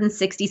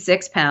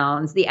 166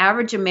 pounds. The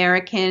average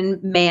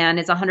American man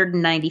is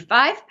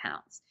 195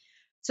 pounds.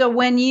 So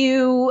when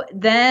you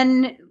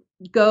then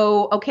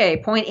go, okay,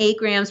 0.8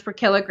 grams per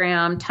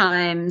kilogram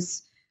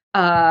times,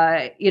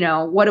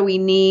 what do we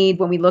need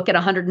when we look at a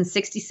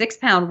 166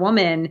 pound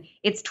woman?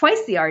 It's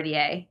twice the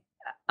RDA.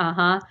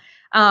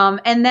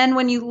 And then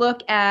when you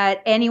look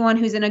at anyone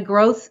who's in a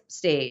growth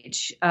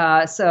stage,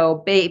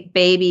 so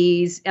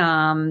babies,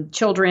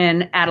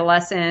 children,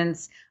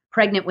 adolescents,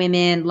 pregnant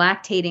women,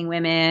 lactating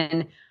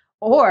women,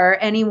 or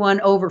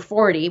anyone over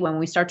 40, when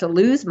we start to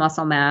lose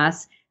muscle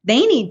mass,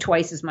 they need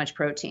twice as much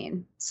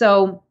protein.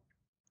 So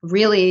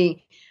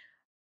really,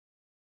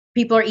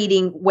 people are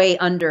eating way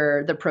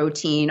under the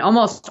protein.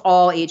 Almost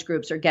all age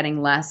groups are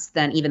getting less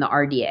than even the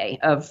RDA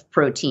of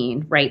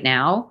protein right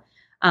now.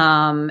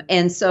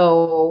 And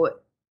so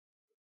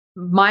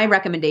my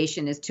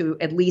recommendation is to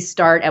at least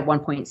start at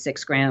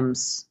 1.6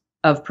 grams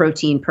of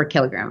protein per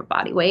kilogram of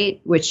body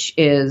weight, which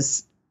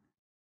is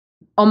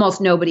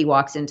almost nobody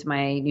walks into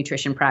my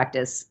nutrition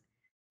practice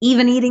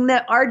even eating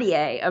the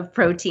RDA of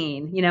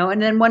protein,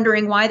 and then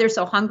wondering why they're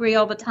so hungry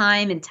all the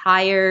time and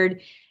tired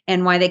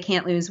and why they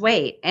can't lose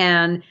weight.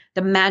 And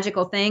the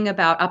magical thing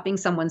about upping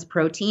someone's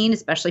protein,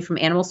 especially from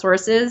animal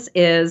sources,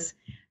 is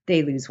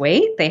they lose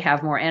weight, they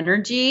have more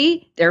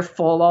energy, they're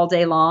full all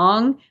day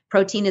long.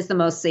 Protein is the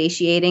most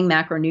satiating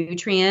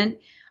macronutrient.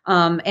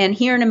 And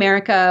here in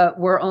America,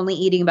 we're only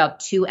eating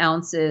about 2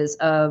 ounces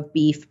of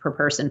beef per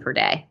person per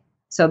day.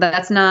 So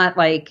that's not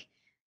like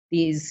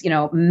these,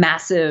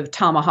 massive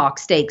tomahawk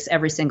steaks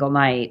every single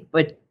night,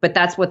 but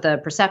that's what the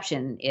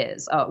perception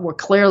is. We're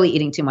clearly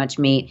eating too much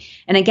meat.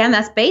 And again,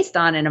 that's based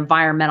on an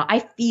environmental, I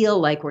feel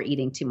like we're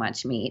eating too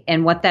much meat.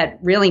 And what that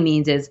really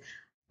means is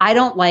I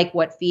don't like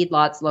what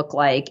feedlots look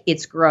like.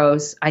 It's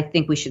gross. I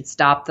think we should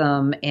stop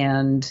them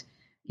and,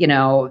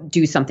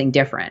 do something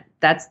different.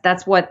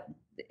 That's what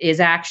is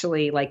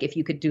actually like, if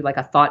you could do like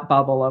a thought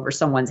bubble over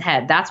someone's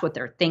head, that's what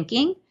they're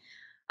thinking.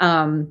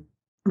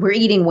 We're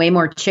eating way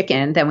more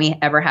chicken than we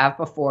ever have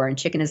before, and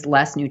chicken is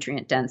less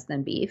nutrient dense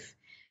than beef.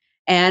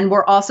 And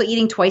we're also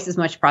eating twice as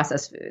much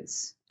processed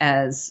foods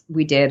as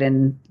we did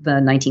in the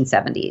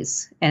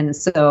 1970s. And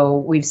so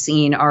we've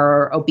seen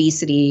our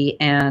obesity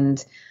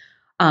and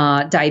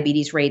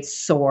diabetes rates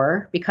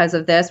soar because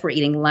of this. We're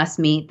eating less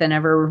meat than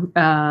ever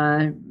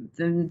than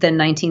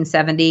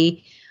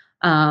 1970.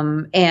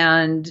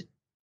 And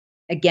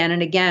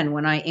again,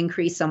 when I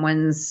increase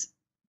someone's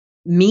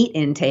meat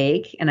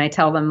intake and I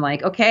tell them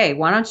like, okay,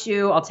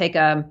 I'll take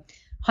a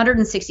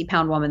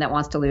 160-pound woman that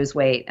wants to lose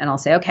weight. And I'll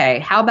say, okay,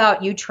 how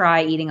about you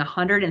try eating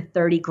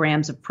 130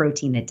 grams of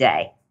protein a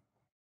day?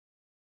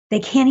 They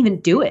can't even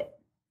do it.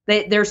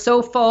 They're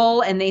so full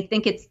and they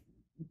think it's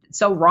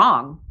so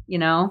wrong,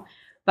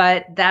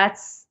 but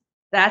that's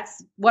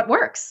what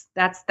works.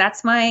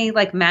 That's my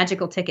like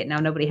magical ticket. Now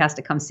nobody has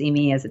to come see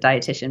me as a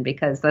dietitian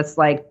because that's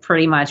like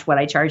pretty much what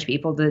I charge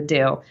people to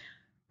do.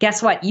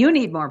 Guess what? You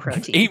need more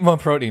protein. Eat more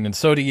protein, and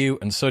so do you,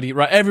 and so do you.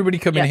 Right, everybody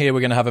come in here. We're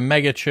going to have a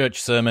mega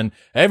church sermon.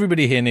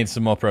 Everybody here needs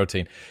some more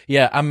protein.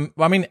 Yeah,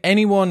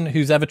 anyone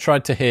who's ever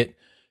tried to hit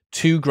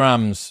 2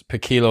 grams per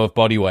kilo of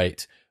body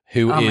weight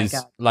who is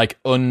like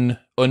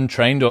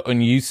untrained or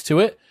unused to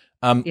it,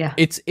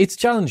 it's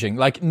challenging.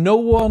 Like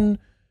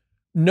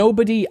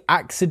nobody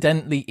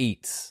accidentally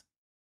eats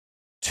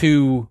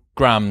 2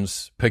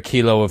 grams per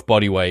kilo of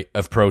body weight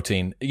of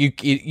protein.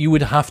 You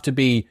would have to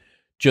be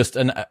just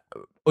an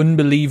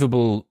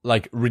unbelievable,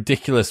 like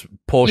ridiculous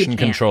portion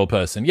control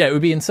person. Yeah, it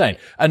would be insane.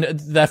 And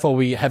therefore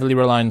we heavily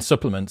rely on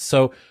supplements.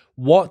 So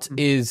what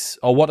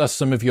are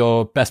some of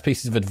your best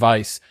pieces of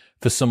advice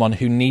for someone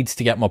who needs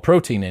to get more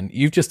protein in?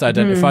 You've just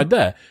identified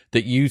there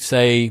that you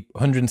say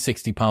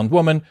 160-pound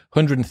woman,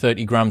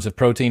 130 grams of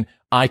protein.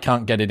 I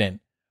can't get it in.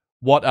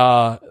 What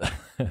are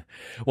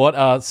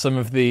some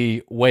of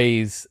the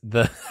ways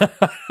that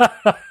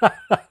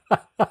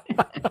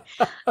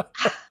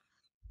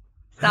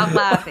Stop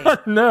laughing.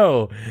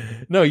 No,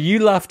 you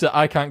laughed at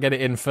I can't get it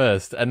in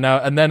first, and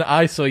then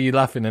I saw you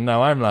laughing, and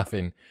now I'm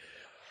laughing.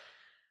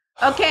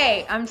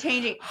 Okay, I'm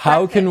changing.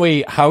 How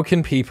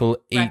can people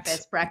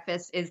eat?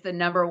 Breakfast is the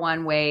number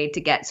one way to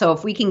get. So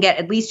if we can get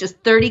at least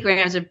just 30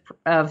 grams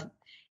of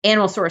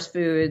animal source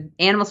food,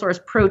 animal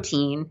source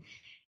protein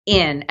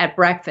in at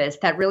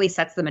breakfast, that really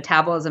sets the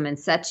metabolism and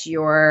sets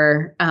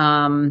your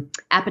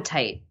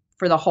appetite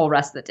for the whole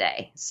rest of the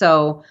day.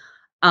 So,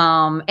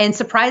 and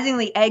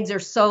surprisingly, eggs are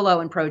so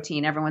low in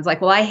protein. Everyone's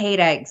like, well, I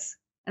hate eggs.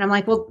 And I'm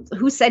like, well,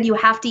 who said you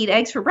have to eat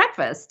eggs for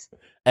breakfast?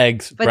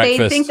 Eggs, but breakfast.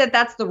 They think that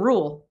that's the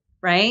rule,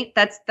 right?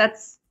 That's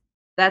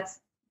the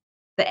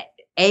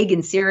egg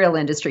and cereal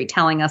industry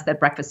telling us that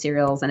breakfast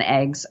cereals and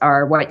eggs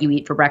are what you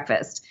eat for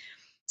breakfast.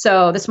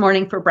 So this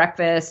morning for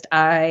breakfast,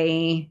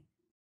 I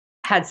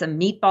had some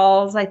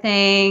meatballs, I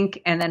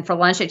think. And then for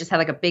lunch, I just had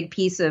like a big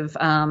piece of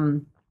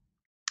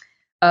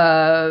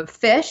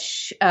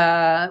fish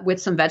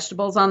with some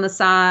vegetables on the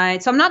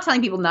side. So I'm not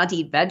telling people not to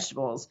eat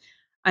vegetables.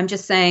 I'm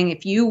just saying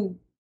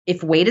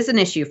if weight is an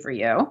issue for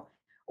you,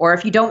 or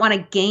if you don't want to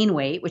gain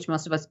weight, which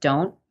most of us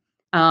don't,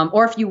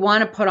 or if you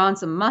want to put on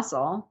some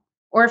muscle,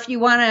 or if you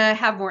want to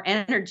have more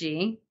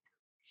energy,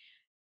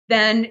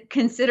 then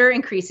consider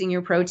increasing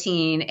your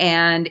protein.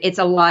 And it's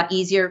a lot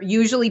easier.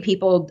 Usually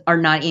people are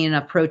not eating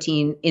enough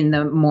protein in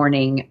the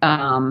morning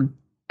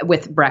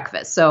with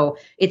breakfast. So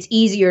it's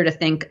easier to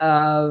think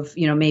of,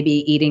 maybe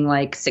eating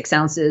like 6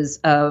 ounces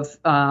of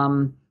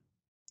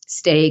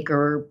steak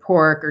or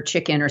pork or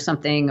chicken or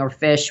something or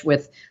fish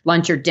with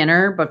lunch or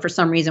dinner. But for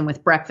some reason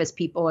with breakfast,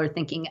 people are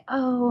thinking,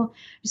 oh,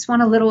 I just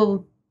want a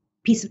little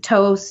piece of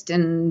toast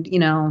and,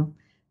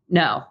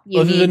 no,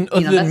 other than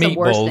that's the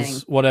worst thing.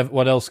 meatballs,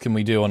 what else can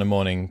we do on a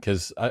morning?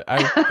 Because I'm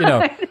a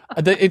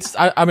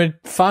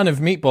fan of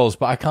meatballs,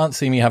 but I can't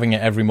see me having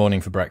it every morning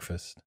for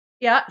breakfast.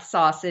 Yeah,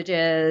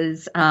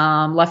 sausages,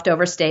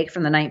 leftover steak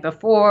from the night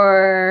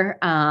before.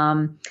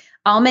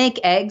 I'll make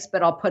eggs,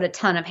 but I'll put a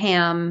ton of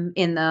ham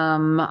in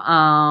them.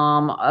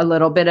 A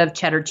little bit of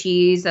cheddar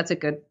cheese. That's a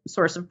good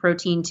source of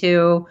protein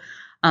too.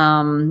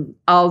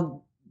 I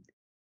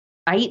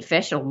eat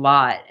fish a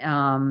lot.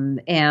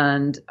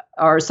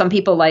 Or some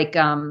people like,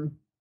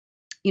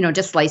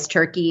 just sliced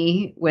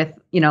turkey with,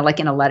 like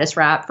in a lettuce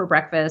wrap for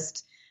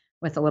breakfast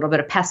with a little bit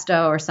of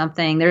pesto or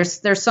something.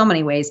 There's so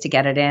many ways to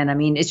get it in. I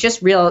mean, it's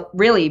just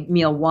really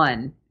meal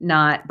one,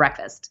 not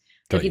breakfast.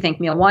 So if you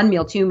think meal one,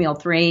 meal two, meal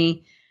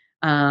three,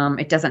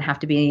 it doesn't have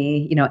to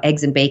be,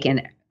 eggs and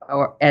bacon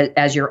or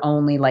as your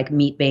only like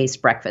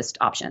meat-based breakfast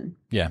option.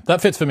 Yeah,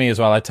 that fits for me as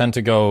well. I tend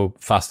to go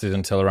fasted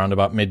until around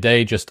about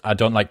midday. I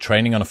don't like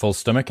training on a full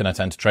stomach, and I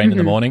tend to train in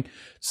the morning.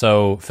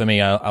 So for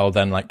me, I'll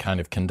then like kind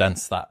of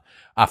condense that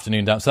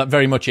afternoon down. So that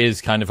very much is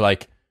kind of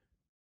like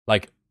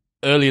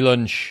early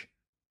lunch,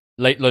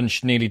 late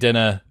lunch, nearly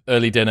dinner,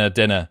 early dinner,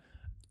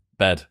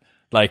 bed.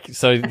 Like,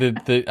 so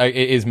it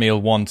is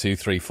meal 1, 2,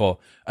 3, 4.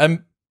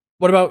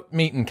 What about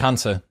meat and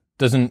cancer?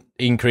 Doesn't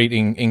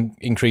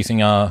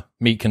increasing our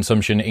meat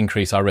consumption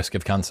increase our risk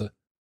of cancer?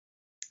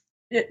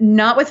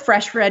 Not with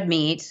fresh red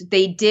meat.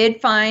 They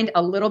did find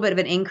a little bit of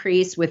an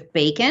increase with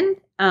bacon,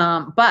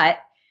 but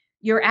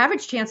your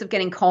average chance of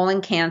getting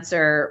colon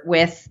cancer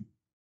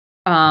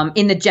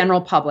in the general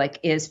public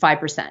is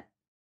 5%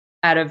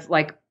 out of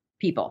like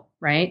people,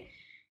 right?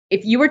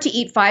 If you were to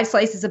eat 5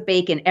 slices of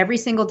bacon every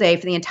single day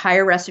for the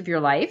entire rest of your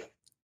life,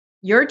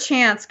 your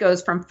chance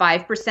goes from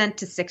 5%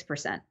 to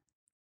 6%.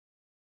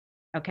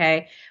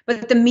 Okay.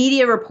 But the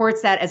media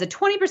reports that as a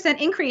 20%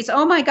 increase.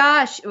 Oh my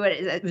gosh.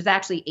 It was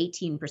actually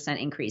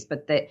 18% increase,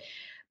 but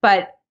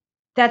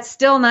that's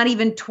still not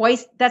even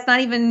twice. That's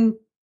not even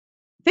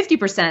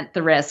 50%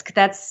 the risk.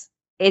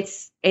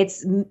 It's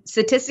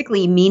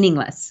statistically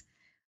meaningless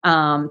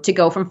to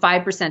go from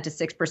 5% to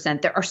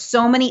 6%. There are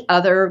so many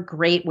other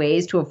great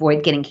ways to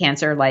avoid getting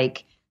cancer,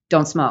 like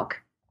don't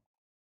smoke,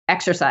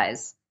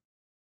 exercise,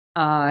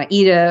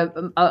 eat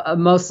a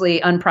mostly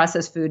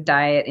unprocessed food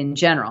diet in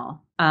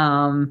general.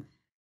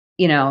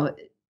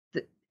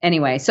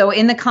 Anyway, so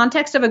in the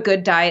context of a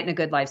good diet and a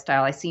good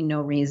lifestyle, I see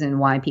no reason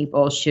why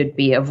people should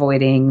be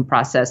avoiding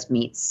processed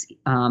meats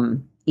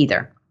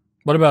either.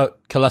 What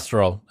about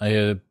cholesterol? I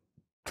hear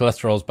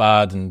cholesterol's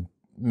bad and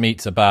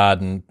meats are bad,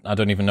 and I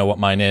don't even know what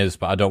mine is,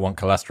 but I don't want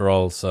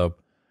cholesterol. So,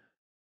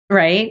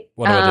 right.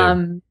 What do I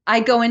do? I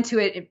go into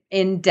it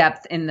in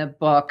depth in the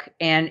book,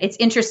 and it's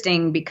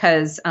interesting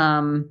because,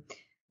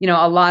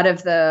 a lot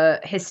of the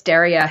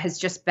hysteria has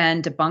just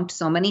been debunked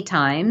so many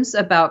times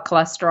about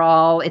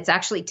cholesterol. It's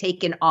actually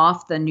taken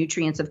off the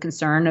nutrients of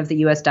concern of the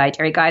U.S.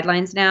 dietary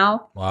guidelines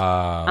now.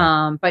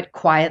 Wow. But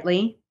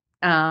quietly.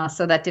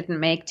 So that didn't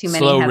make too many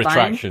slow headlines.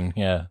 Retraction,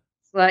 yeah.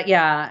 But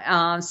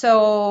yeah.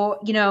 So,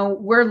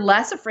 we're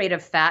less afraid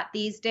of fat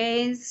these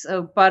days.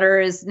 So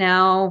butter is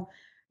now,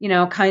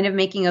 kind of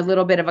making a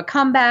little bit of a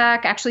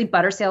comeback. Actually,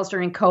 butter sales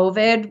during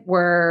COVID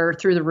were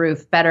through the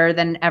roof, better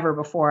than ever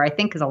before, I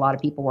think, because a lot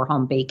of people were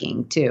home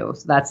baking too.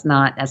 So that's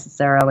not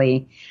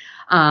necessarily,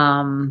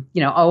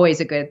 always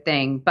a good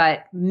thing.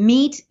 But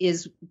meat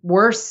is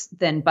worse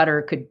than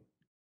butter could,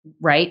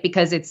 right?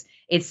 Because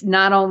it's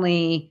not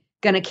only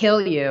going to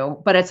kill you,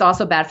 but it's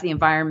also bad for the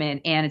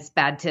environment and it's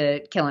bad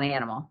to kill an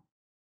animal,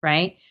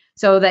 right?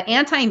 So the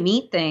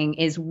anti-meat thing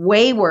is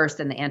way worse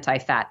than the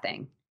anti-fat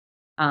thing.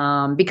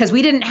 Because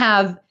we didn't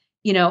have,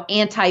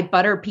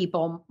 anti-butter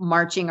people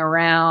marching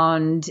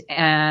around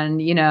and,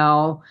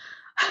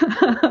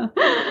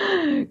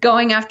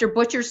 going after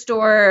butcher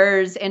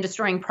stores and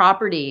destroying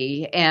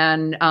property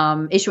and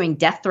issuing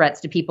death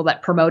threats to people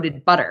that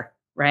promoted butter,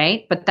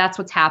 right? But that's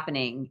what's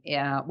happening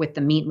with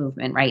the meat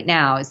movement right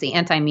now is the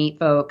anti-meat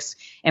folks.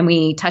 And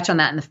we touch on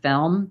that in the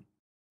film.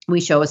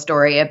 We show a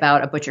story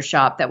about a butcher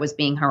shop that was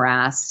being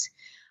harassed.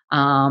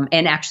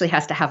 And actually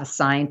has to have a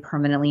sign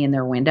permanently in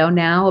their window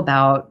now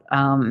about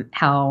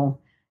how,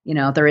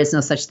 there is no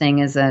such thing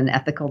as an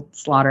ethical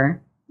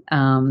slaughter.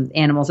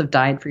 Animals have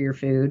died for your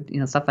food,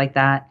 stuff like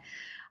that.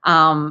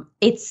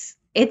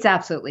 It's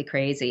absolutely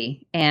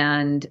crazy.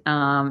 And,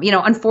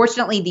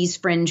 unfortunately, these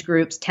fringe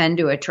groups tend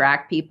to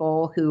attract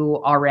people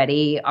who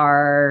already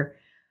are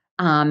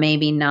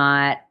maybe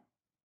not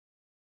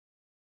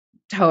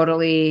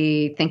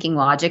totally thinking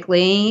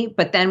logically.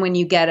 But then when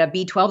you get a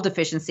B12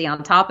 deficiency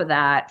on top of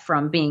that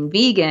from being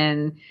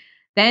vegan,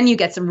 then you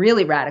get some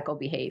really radical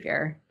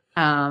behavior.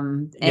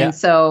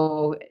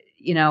 So,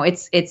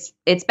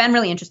 it's been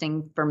really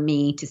interesting for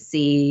me to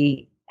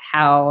see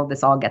how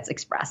this all gets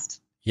expressed.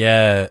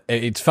 Yeah,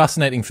 it's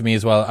fascinating for me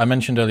as well. I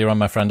mentioned earlier on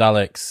my friend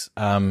Alex,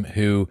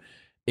 who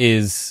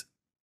is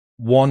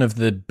one of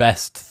the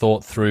best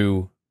thought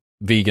through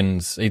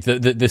vegans,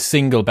 the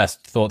single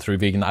best thought through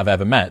vegan that I've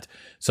ever met.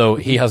 So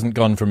he hasn't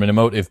gone from an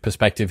emotive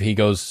perspective. He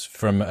goes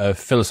from a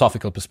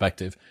philosophical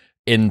perspective,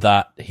 in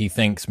that he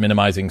thinks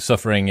minimizing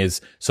suffering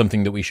is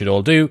something that we should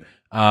all do.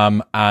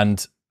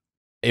 And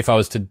if I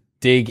was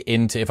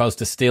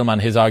to steelman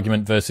his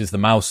argument versus the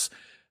mouse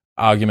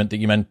argument that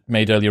you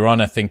made earlier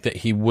on, I think that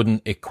he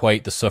wouldn't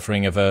equate the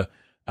suffering of a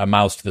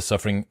mouse to the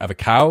suffering of a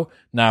cow.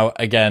 Now,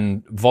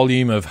 again,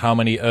 volume of how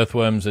many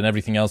earthworms and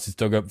everything else is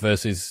dug up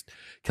versus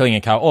killing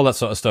a cow, all that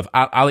sort of stuff.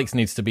 Alex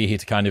needs to be here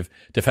to kind of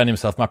defend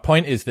himself. My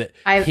point is that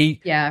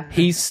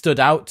he stood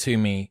out to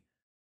me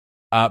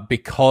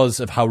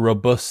because of how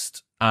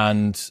robust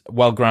and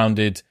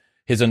well-grounded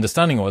his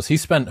understanding was. He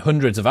spent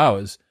hundreds of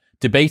hours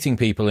debating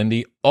people in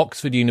the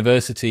Oxford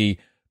University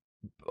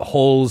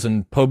halls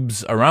and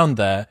pubs around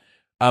there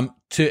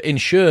to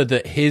ensure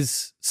that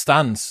his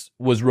stance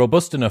was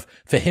robust enough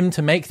for him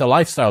to make the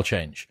lifestyle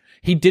change.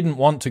 He didn't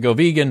want to go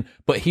vegan,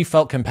 but he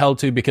felt compelled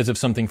to because of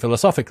something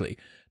philosophically.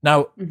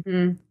 Now,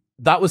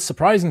 that was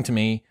surprising to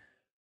me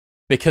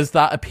because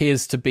that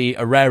appears to be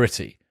a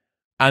rarity.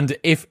 And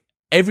if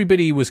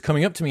everybody was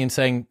coming up to me and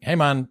saying, hey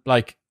man,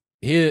 like,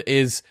 here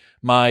is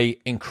my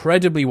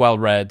incredibly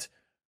well-read,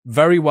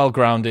 very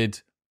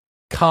well-grounded,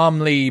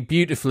 calmly,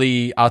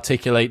 beautifully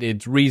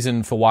articulated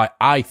reason for why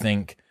I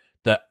think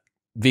that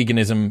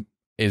veganism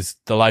is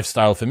the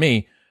lifestyle for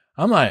me,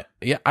 I'm like,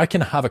 yeah, I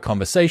can have a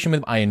conversation with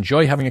him. I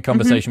enjoy having a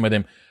conversation with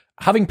him.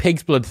 Having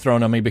pig's blood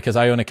thrown on me because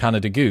I own a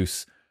Canada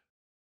Goose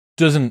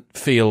doesn't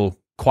feel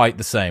quite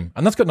the same.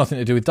 And that's got nothing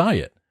to do with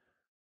diet.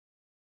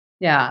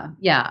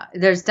 Yeah.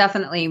 There's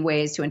definitely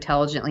ways to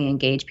intelligently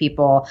engage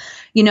people.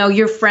 You know,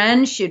 your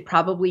friend should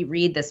probably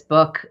read this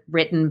book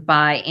written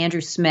by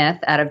Andrew Smith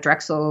out of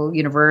Drexel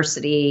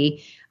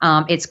University.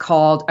 It's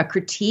called A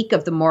Critique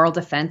of the Moral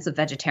Defense of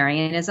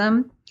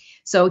Vegetarianism.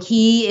 So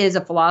he is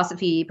a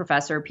philosophy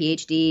professor,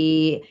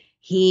 PhD.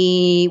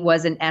 He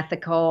was an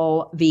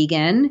ethical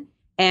vegan,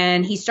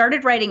 and he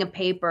started writing a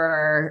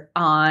paper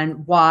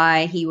on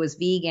why he was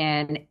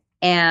vegan,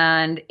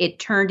 and it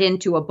turned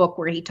into a book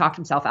where he talked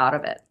himself out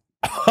of it.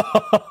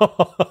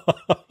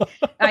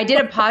 I did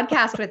a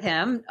podcast with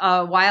him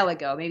a while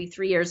ago, maybe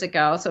 3 years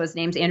ago. So his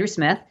name's Andrew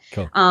Smith.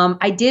 Cool.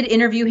 I did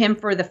interview him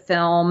for the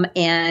film,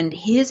 and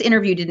his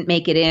interview didn't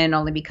make it in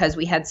only because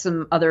we had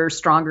some other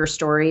stronger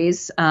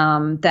stories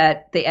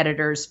that the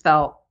editors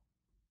felt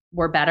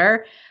were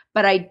better.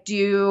 But I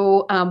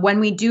do, when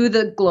we do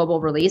the global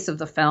release of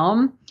the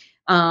film,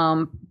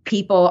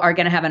 people are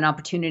going to have an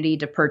opportunity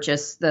to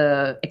purchase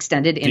the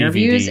extended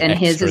interviews, DVD and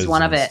his is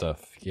one of it.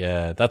 Stuff.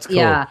 Yeah, that's cool.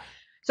 Yeah.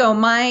 So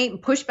my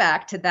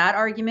pushback to that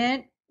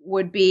argument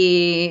would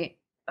be,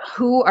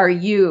 who are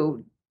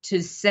you to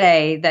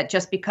say that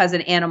just because an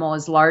animal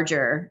is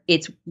larger,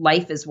 its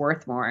life is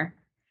worth more?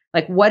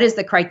 Like, what is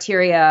the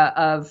criteria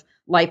of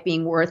life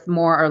being worth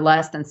more or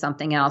less than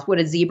something else? Would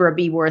a zebra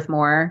be worth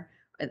more,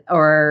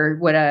 or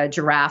would a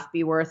giraffe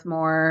be worth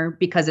more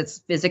because it's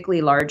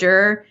physically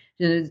larger?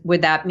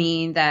 Would that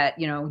mean that,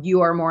 you know,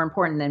 you are more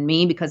important than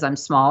me because I'm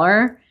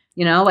smaller?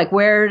 You know, like,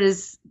 where do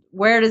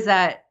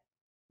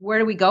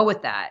we go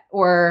with that?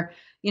 Or,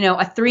 you know,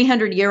 a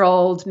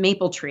 300-year-old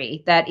maple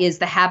tree that is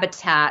the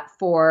habitat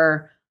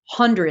for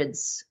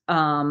hundreds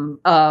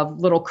of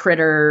little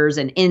critters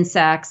and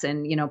insects,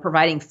 and, you know,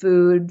 providing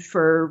food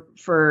for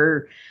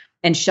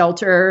and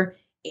shelter.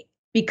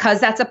 Because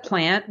that's a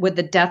plant, would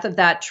the death of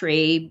that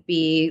tree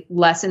be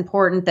less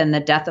important than the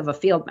death of a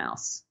field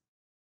mouse?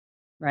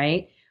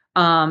 Right?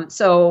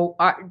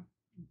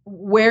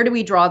 Where do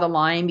we draw the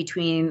line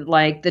between,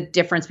 like, the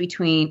difference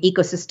between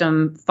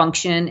ecosystem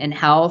function and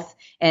health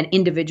and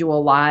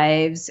individual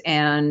lives?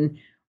 And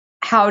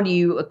how do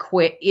you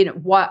equate, you know,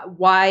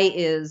 why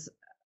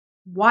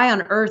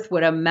on earth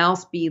would a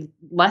mouse be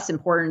less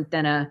important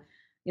than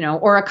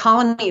or a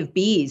colony of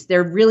bees?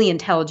 They're really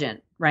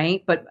intelligent,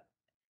 right? But,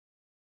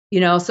 you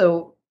know,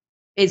 so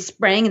is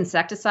spraying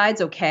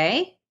insecticides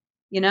okay?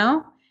 You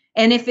know,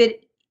 and if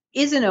it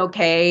isn't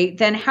okay,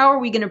 then how are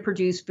we going to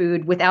produce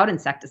food without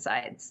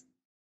insecticides?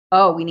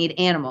 Oh, we need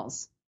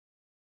animals.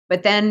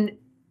 But then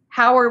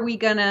how are we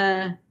going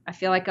to, I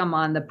feel like I'm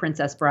on The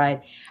Princess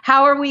Bride.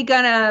 How are we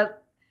going to,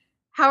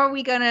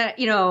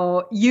 you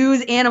know,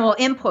 use animal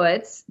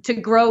inputs to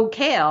grow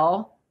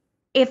kale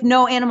if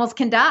no animals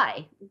can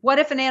die? What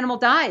if an animal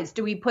dies?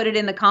 Do we put it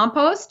in the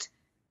compost,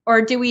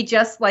 or do we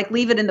just, like,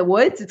 leave it in the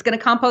woods? It's going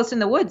to compost in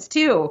the woods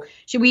too.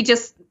 Should we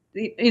just,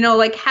 you know,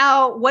 like,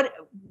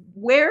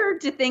 where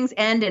do things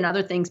end and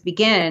other things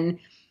begin?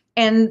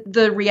 And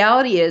the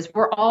reality is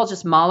we're all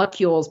just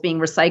molecules being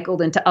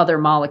recycled into other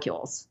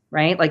molecules,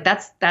 right? Like,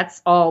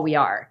 that's all we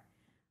are,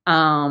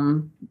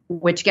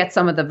 which gets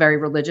some of the very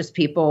religious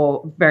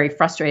people very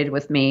frustrated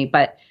with me.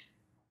 But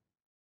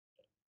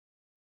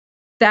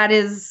that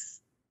is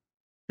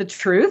the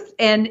truth.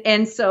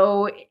 And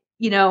so,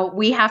 you know,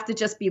 we have to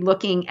just be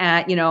looking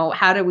at, you know,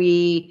 how do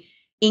we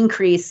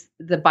increase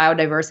the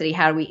biodiversity?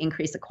 How do we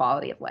increase the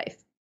quality of life?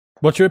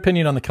 What's your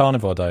opinion on the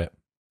carnivore diet?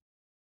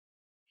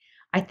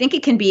 I think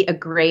it can be a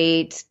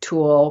great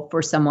tool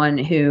for someone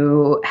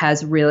who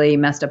has really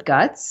messed up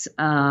guts,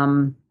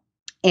 and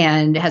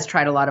has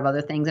tried a lot of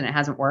other things and it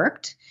hasn't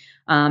worked.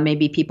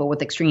 Maybe people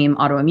with extreme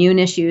autoimmune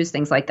issues,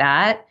 things like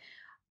that.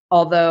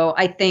 Although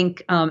I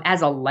think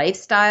as a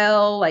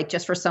lifestyle, like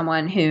just for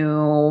someone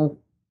who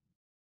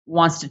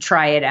wants to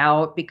try it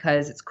out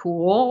because it's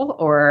cool,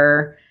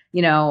 or,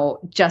 you know,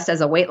 just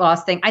as a weight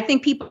loss thing, I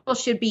think people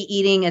should be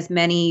eating as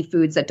many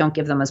foods that don't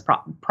give them as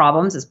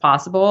problems as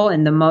possible,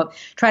 and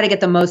try to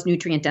get the most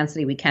nutrient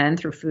density we can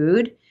through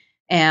food.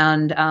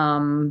 And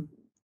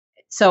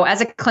so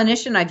as a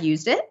clinician, I've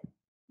used it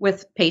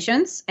with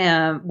patients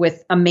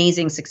with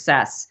amazing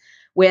success.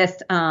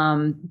 With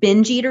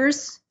binge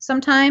eaters,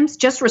 sometimes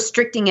just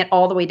restricting it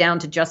all the way down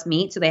to just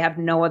meat so they have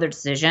no other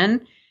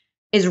decision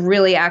is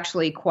really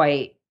actually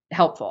quite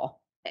helpful,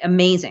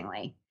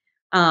 amazingly.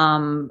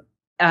 And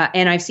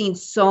I've seen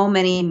so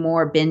many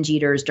more binge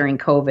eaters during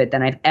COVID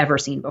than I've ever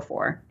seen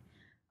before.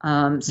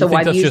 So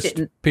I've used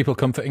it. People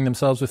comforting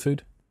themselves with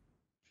food?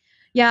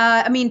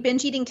 Yeah, I mean,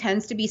 binge eating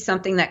tends to be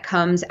something that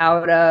comes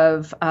out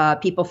of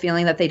people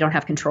feeling that they don't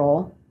have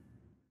control.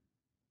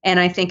 And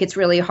I think it's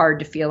really hard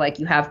to feel like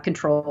you have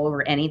control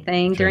over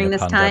anything during this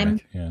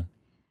pandemic time.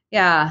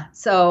 Yeah.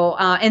 So,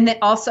 and then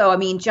also, I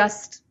mean,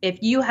 just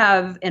if you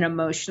have an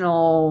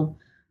emotional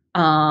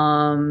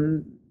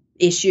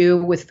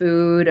issue with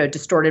food, a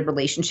distorted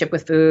relationship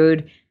with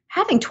food,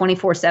 having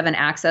 24/7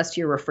 access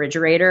to your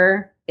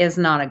refrigerator is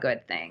not a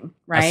good thing,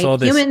 right?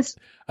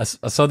 I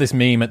saw this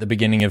meme at the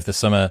beginning of the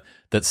summer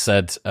that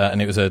said, and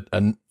it was a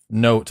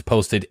note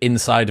posted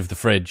inside of the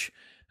fridge,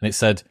 and it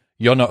said,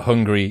 "You're not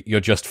hungry, you're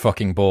just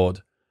fucking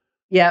bored."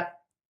 Yep.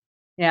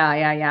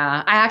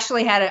 Yeah.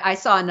 I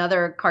saw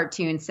another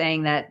cartoon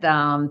saying that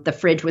the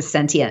fridge was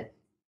sentient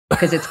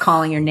because it's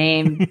calling your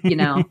name, you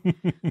know.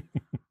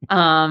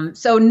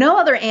 So no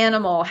other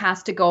animal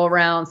has to go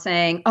around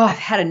saying, "Oh, I've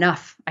had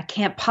enough. I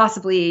can't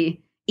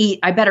possibly eat.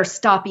 I better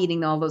stop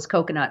eating all those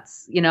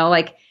coconuts." You know,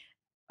 like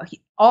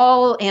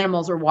all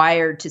animals are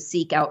wired to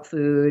seek out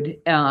food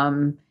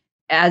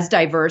as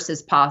diverse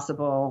as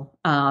possible.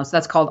 So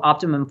that's called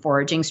optimum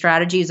foraging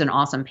strategies, an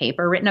awesome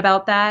paper written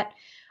about that.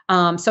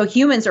 So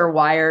humans are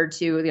wired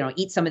to, you know,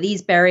 eat some of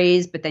these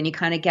berries, but then you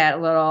kind of get a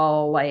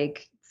little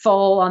like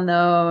full on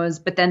those,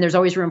 but then there's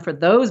always room for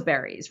those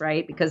berries,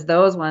 right? Because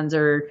those ones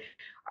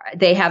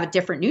they have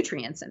different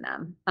nutrients in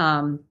them.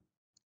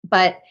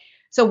 But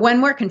so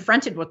when we're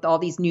confronted with all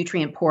these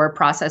nutrient poor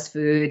processed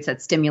foods that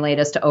stimulate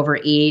us to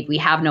overeat, we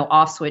have no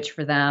off switch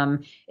for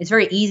them. It's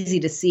very easy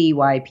to see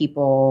why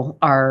people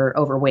are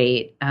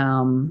overweight.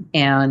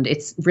 And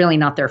it's really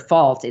not their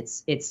fault.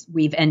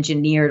 We've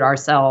engineered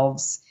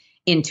ourselves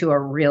into a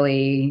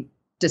really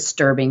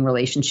disturbing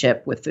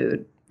relationship with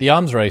food. The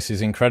arms race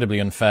is incredibly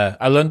unfair.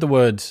 I learned the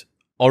word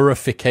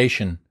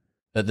orification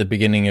at the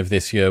beginning of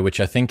this year, which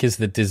I think is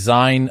the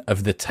design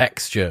of the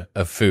texture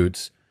of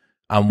foods.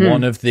 And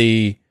one of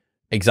the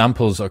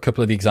examples, or a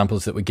couple of the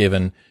examples that were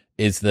given,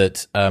 is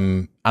that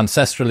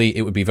ancestrally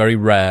it would be very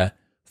rare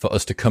for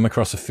us to come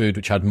across a food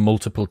which had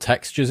multiple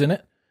textures in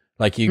it.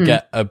 Like you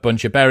get a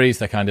bunch of berries,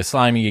 they're kind of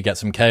slimy. You get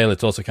some kale,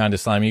 it's also kind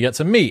of slimy. You get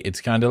some meat, it's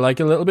kind of like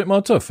a little bit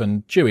more tough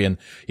and chewy. And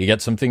you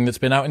get something that's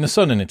been out in the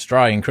sun and it's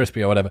dry and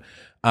crispy or whatever.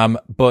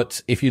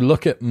 But if you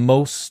look at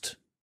most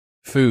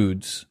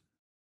foods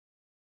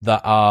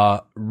that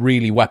are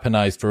really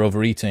weaponized for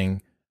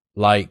overeating,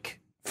 like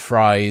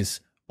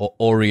fries or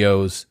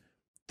Oreos,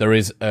 there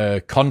is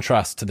a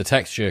contrast to the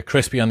texture,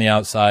 crispy on the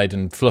outside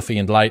and fluffy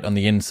and light on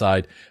the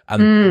inside.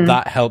 And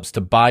that helps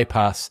to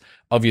bypass.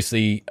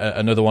 Obviously,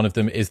 another one of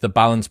them is the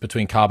balance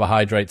between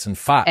carbohydrates and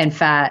fat.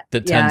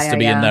 That tends to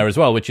be in there as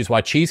well, which is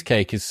why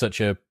cheesecake is such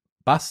a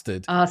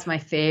bastard. Oh, it's my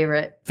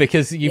favorite.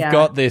 Because you've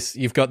got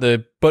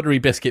the buttery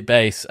biscuit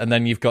base, and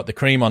then you've got the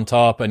cream on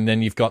top, and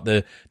then you've got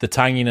the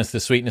tanginess, the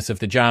sweetness of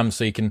the jam,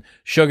 so you can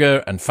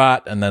sugar and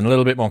fat, and then a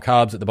little bit more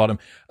carbs at the bottom.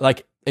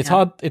 Like, it's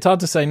hard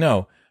to say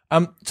no.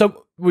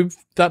 So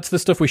that's the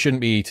stuff we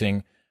shouldn't be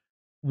eating.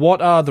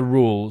 What are the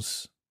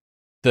rules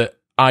that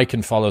I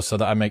can follow so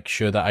that I make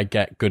sure that I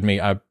get good meat?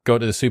 I go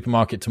to the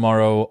supermarket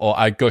tomorrow, or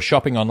I go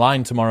shopping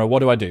online tomorrow. What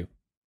do I do?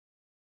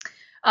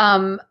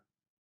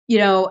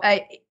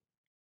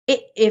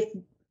 If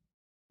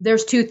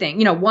there's two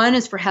things, one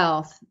is for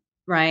health,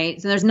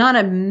 right? So there's not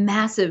a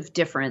massive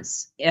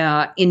difference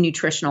in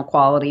nutritional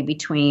quality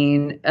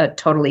between a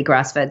totally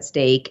grass-fed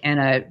steak and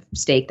a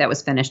steak that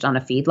was finished on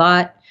a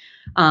feedlot.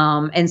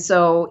 And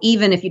so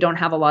even if you don't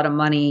have a lot of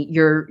money,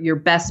 your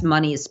best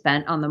money is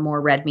spent on the more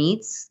red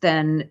meats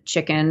than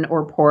chicken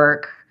or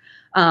pork,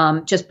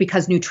 just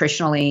because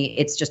nutritionally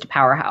it's just a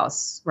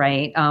powerhouse,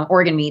 right?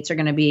 Organ meats are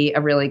going to be a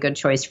really good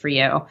choice for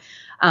you.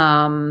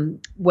 When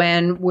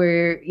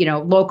we're,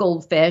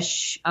 local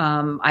fish,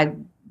 I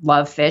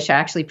love fish. I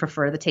actually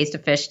prefer the taste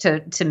of fish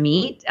to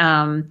meat.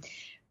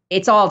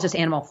 It's all just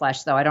animal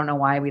flesh, though. I don't know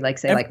why we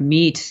say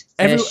meat.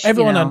 Fish,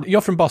 everyone,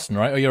 you're from Boston,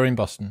 right? Or you're in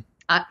Boston?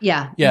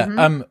 Yeah. Yeah.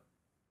 Mm-hmm.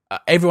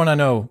 Everyone I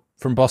know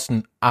from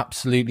Boston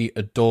absolutely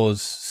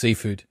adores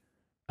seafood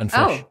and fish.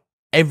 Oh.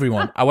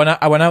 Everyone. Huh.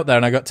 I went out there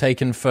and I got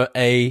taken for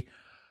a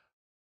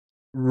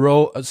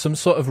some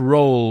sort of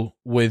roll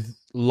with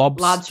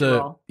lobster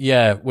roll.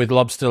 Yeah, with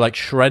lobster like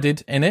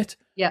shredded in it.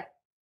 Yeah.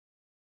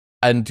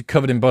 And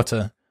covered in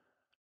butter.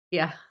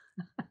 Yeah.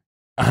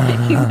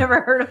 You've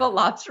never heard of a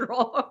lobster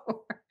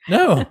roll?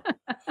 No.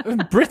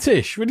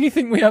 British. What do you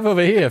think we have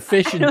over here?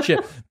 Fish and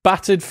chips.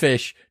 Battered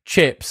fish,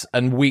 chips,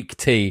 and weak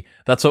tea.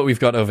 That's what we've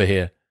got over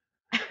here.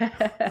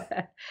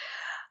 Yeah,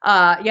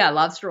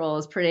 lobster roll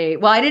is pretty.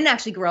 Well, I didn't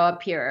actually grow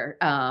up here,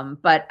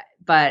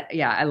 but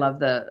yeah, I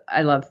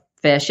love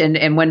fish,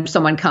 and when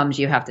someone comes,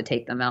 you have to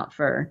take them out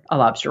for a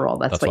lobster roll.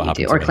 That's what you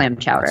do, or clam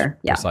chowder.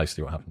 That's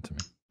precisely what happened to me.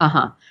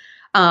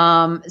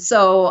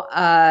 So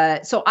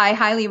I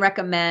highly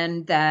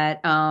recommend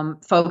that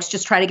folks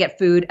just try to get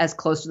food as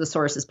close to the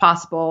source as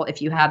possible.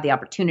 If you have the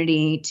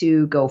opportunity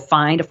to go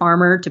find a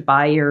farmer to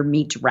buy your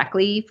meat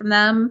directly from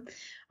them,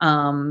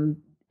 and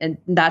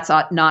that's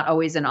not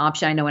always an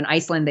option. I know in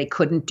Iceland they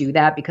couldn't do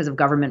that because of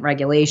government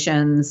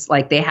regulations.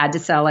 Like they had to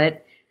sell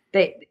it.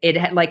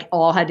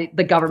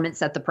 The government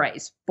set the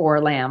price for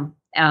lamb.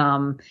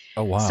 Oh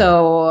wow.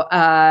 So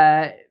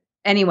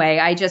anyway,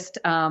 I just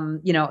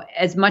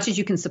as much as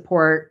you can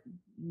support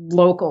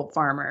local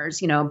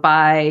farmers,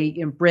 buy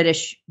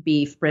British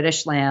beef,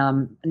 British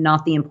lamb,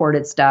 not the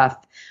imported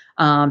stuff,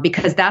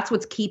 because that's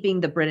what's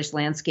keeping the British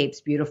landscapes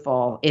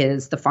beautiful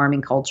is the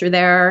farming culture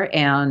there.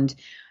 And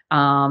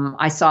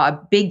I saw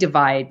a big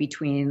divide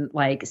between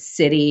like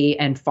city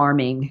and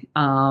farming,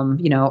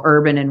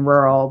 urban and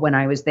rural when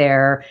I was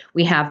there.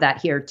 We have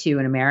that here too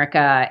in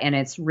America, and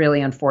it's really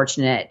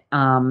unfortunate.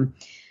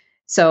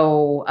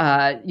 So,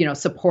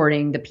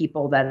 supporting the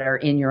people that are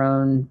in your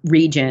own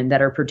region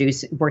that are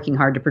working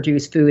hard to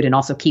produce food and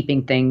also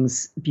keeping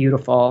things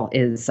beautiful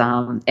is,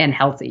 and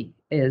healthy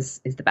is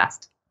the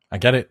best. I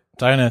get it.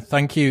 Diana,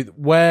 thank you.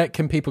 Where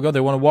can people go? They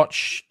want to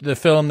watch the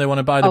film. They want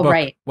to buy the book.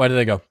 Right. Where do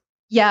they go?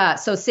 Yeah.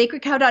 So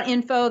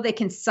sacredcow.info, they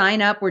can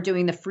sign up. We're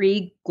doing the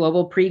free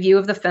global preview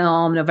of the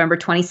film, November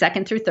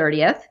 22nd through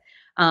 30th.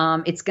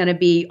 It's going to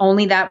be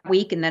only that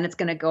week, and then it's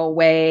going to go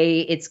away.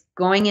 It's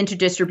going into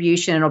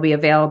distribution. It'll be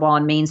available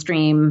on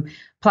mainstream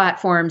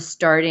platforms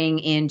starting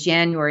in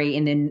January.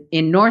 And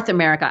in North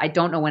America, I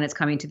don't know when it's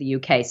coming to the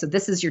UK. So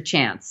this is your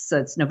chance. So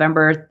it's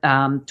November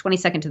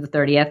 22nd to the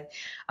 30th.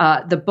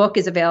 The book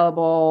is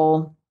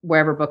available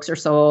wherever books are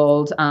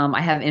sold.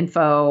 I have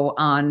info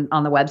on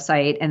the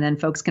website, and then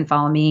folks can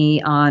follow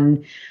me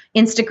on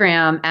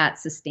Instagram at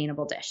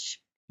Sustainable Dish.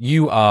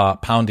 You are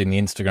pounding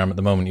the Instagram at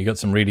the moment. You got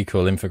some really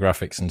cool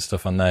infographics and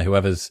stuff on there.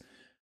 Whoever's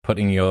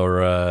putting your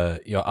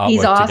artwork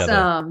He's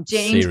awesome. Together.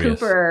 James Serious.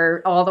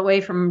 Cooper, all the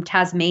way from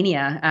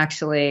Tasmania,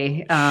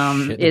 actually.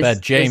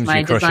 James, my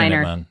you're crushing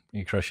designer. it, man.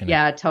 You're crushing it.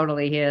 Yeah,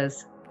 totally. He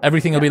is.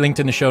 Everything will be linked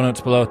in the show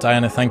notes below.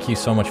 Diana, thank you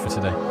so much for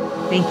today.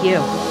 Thank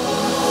you.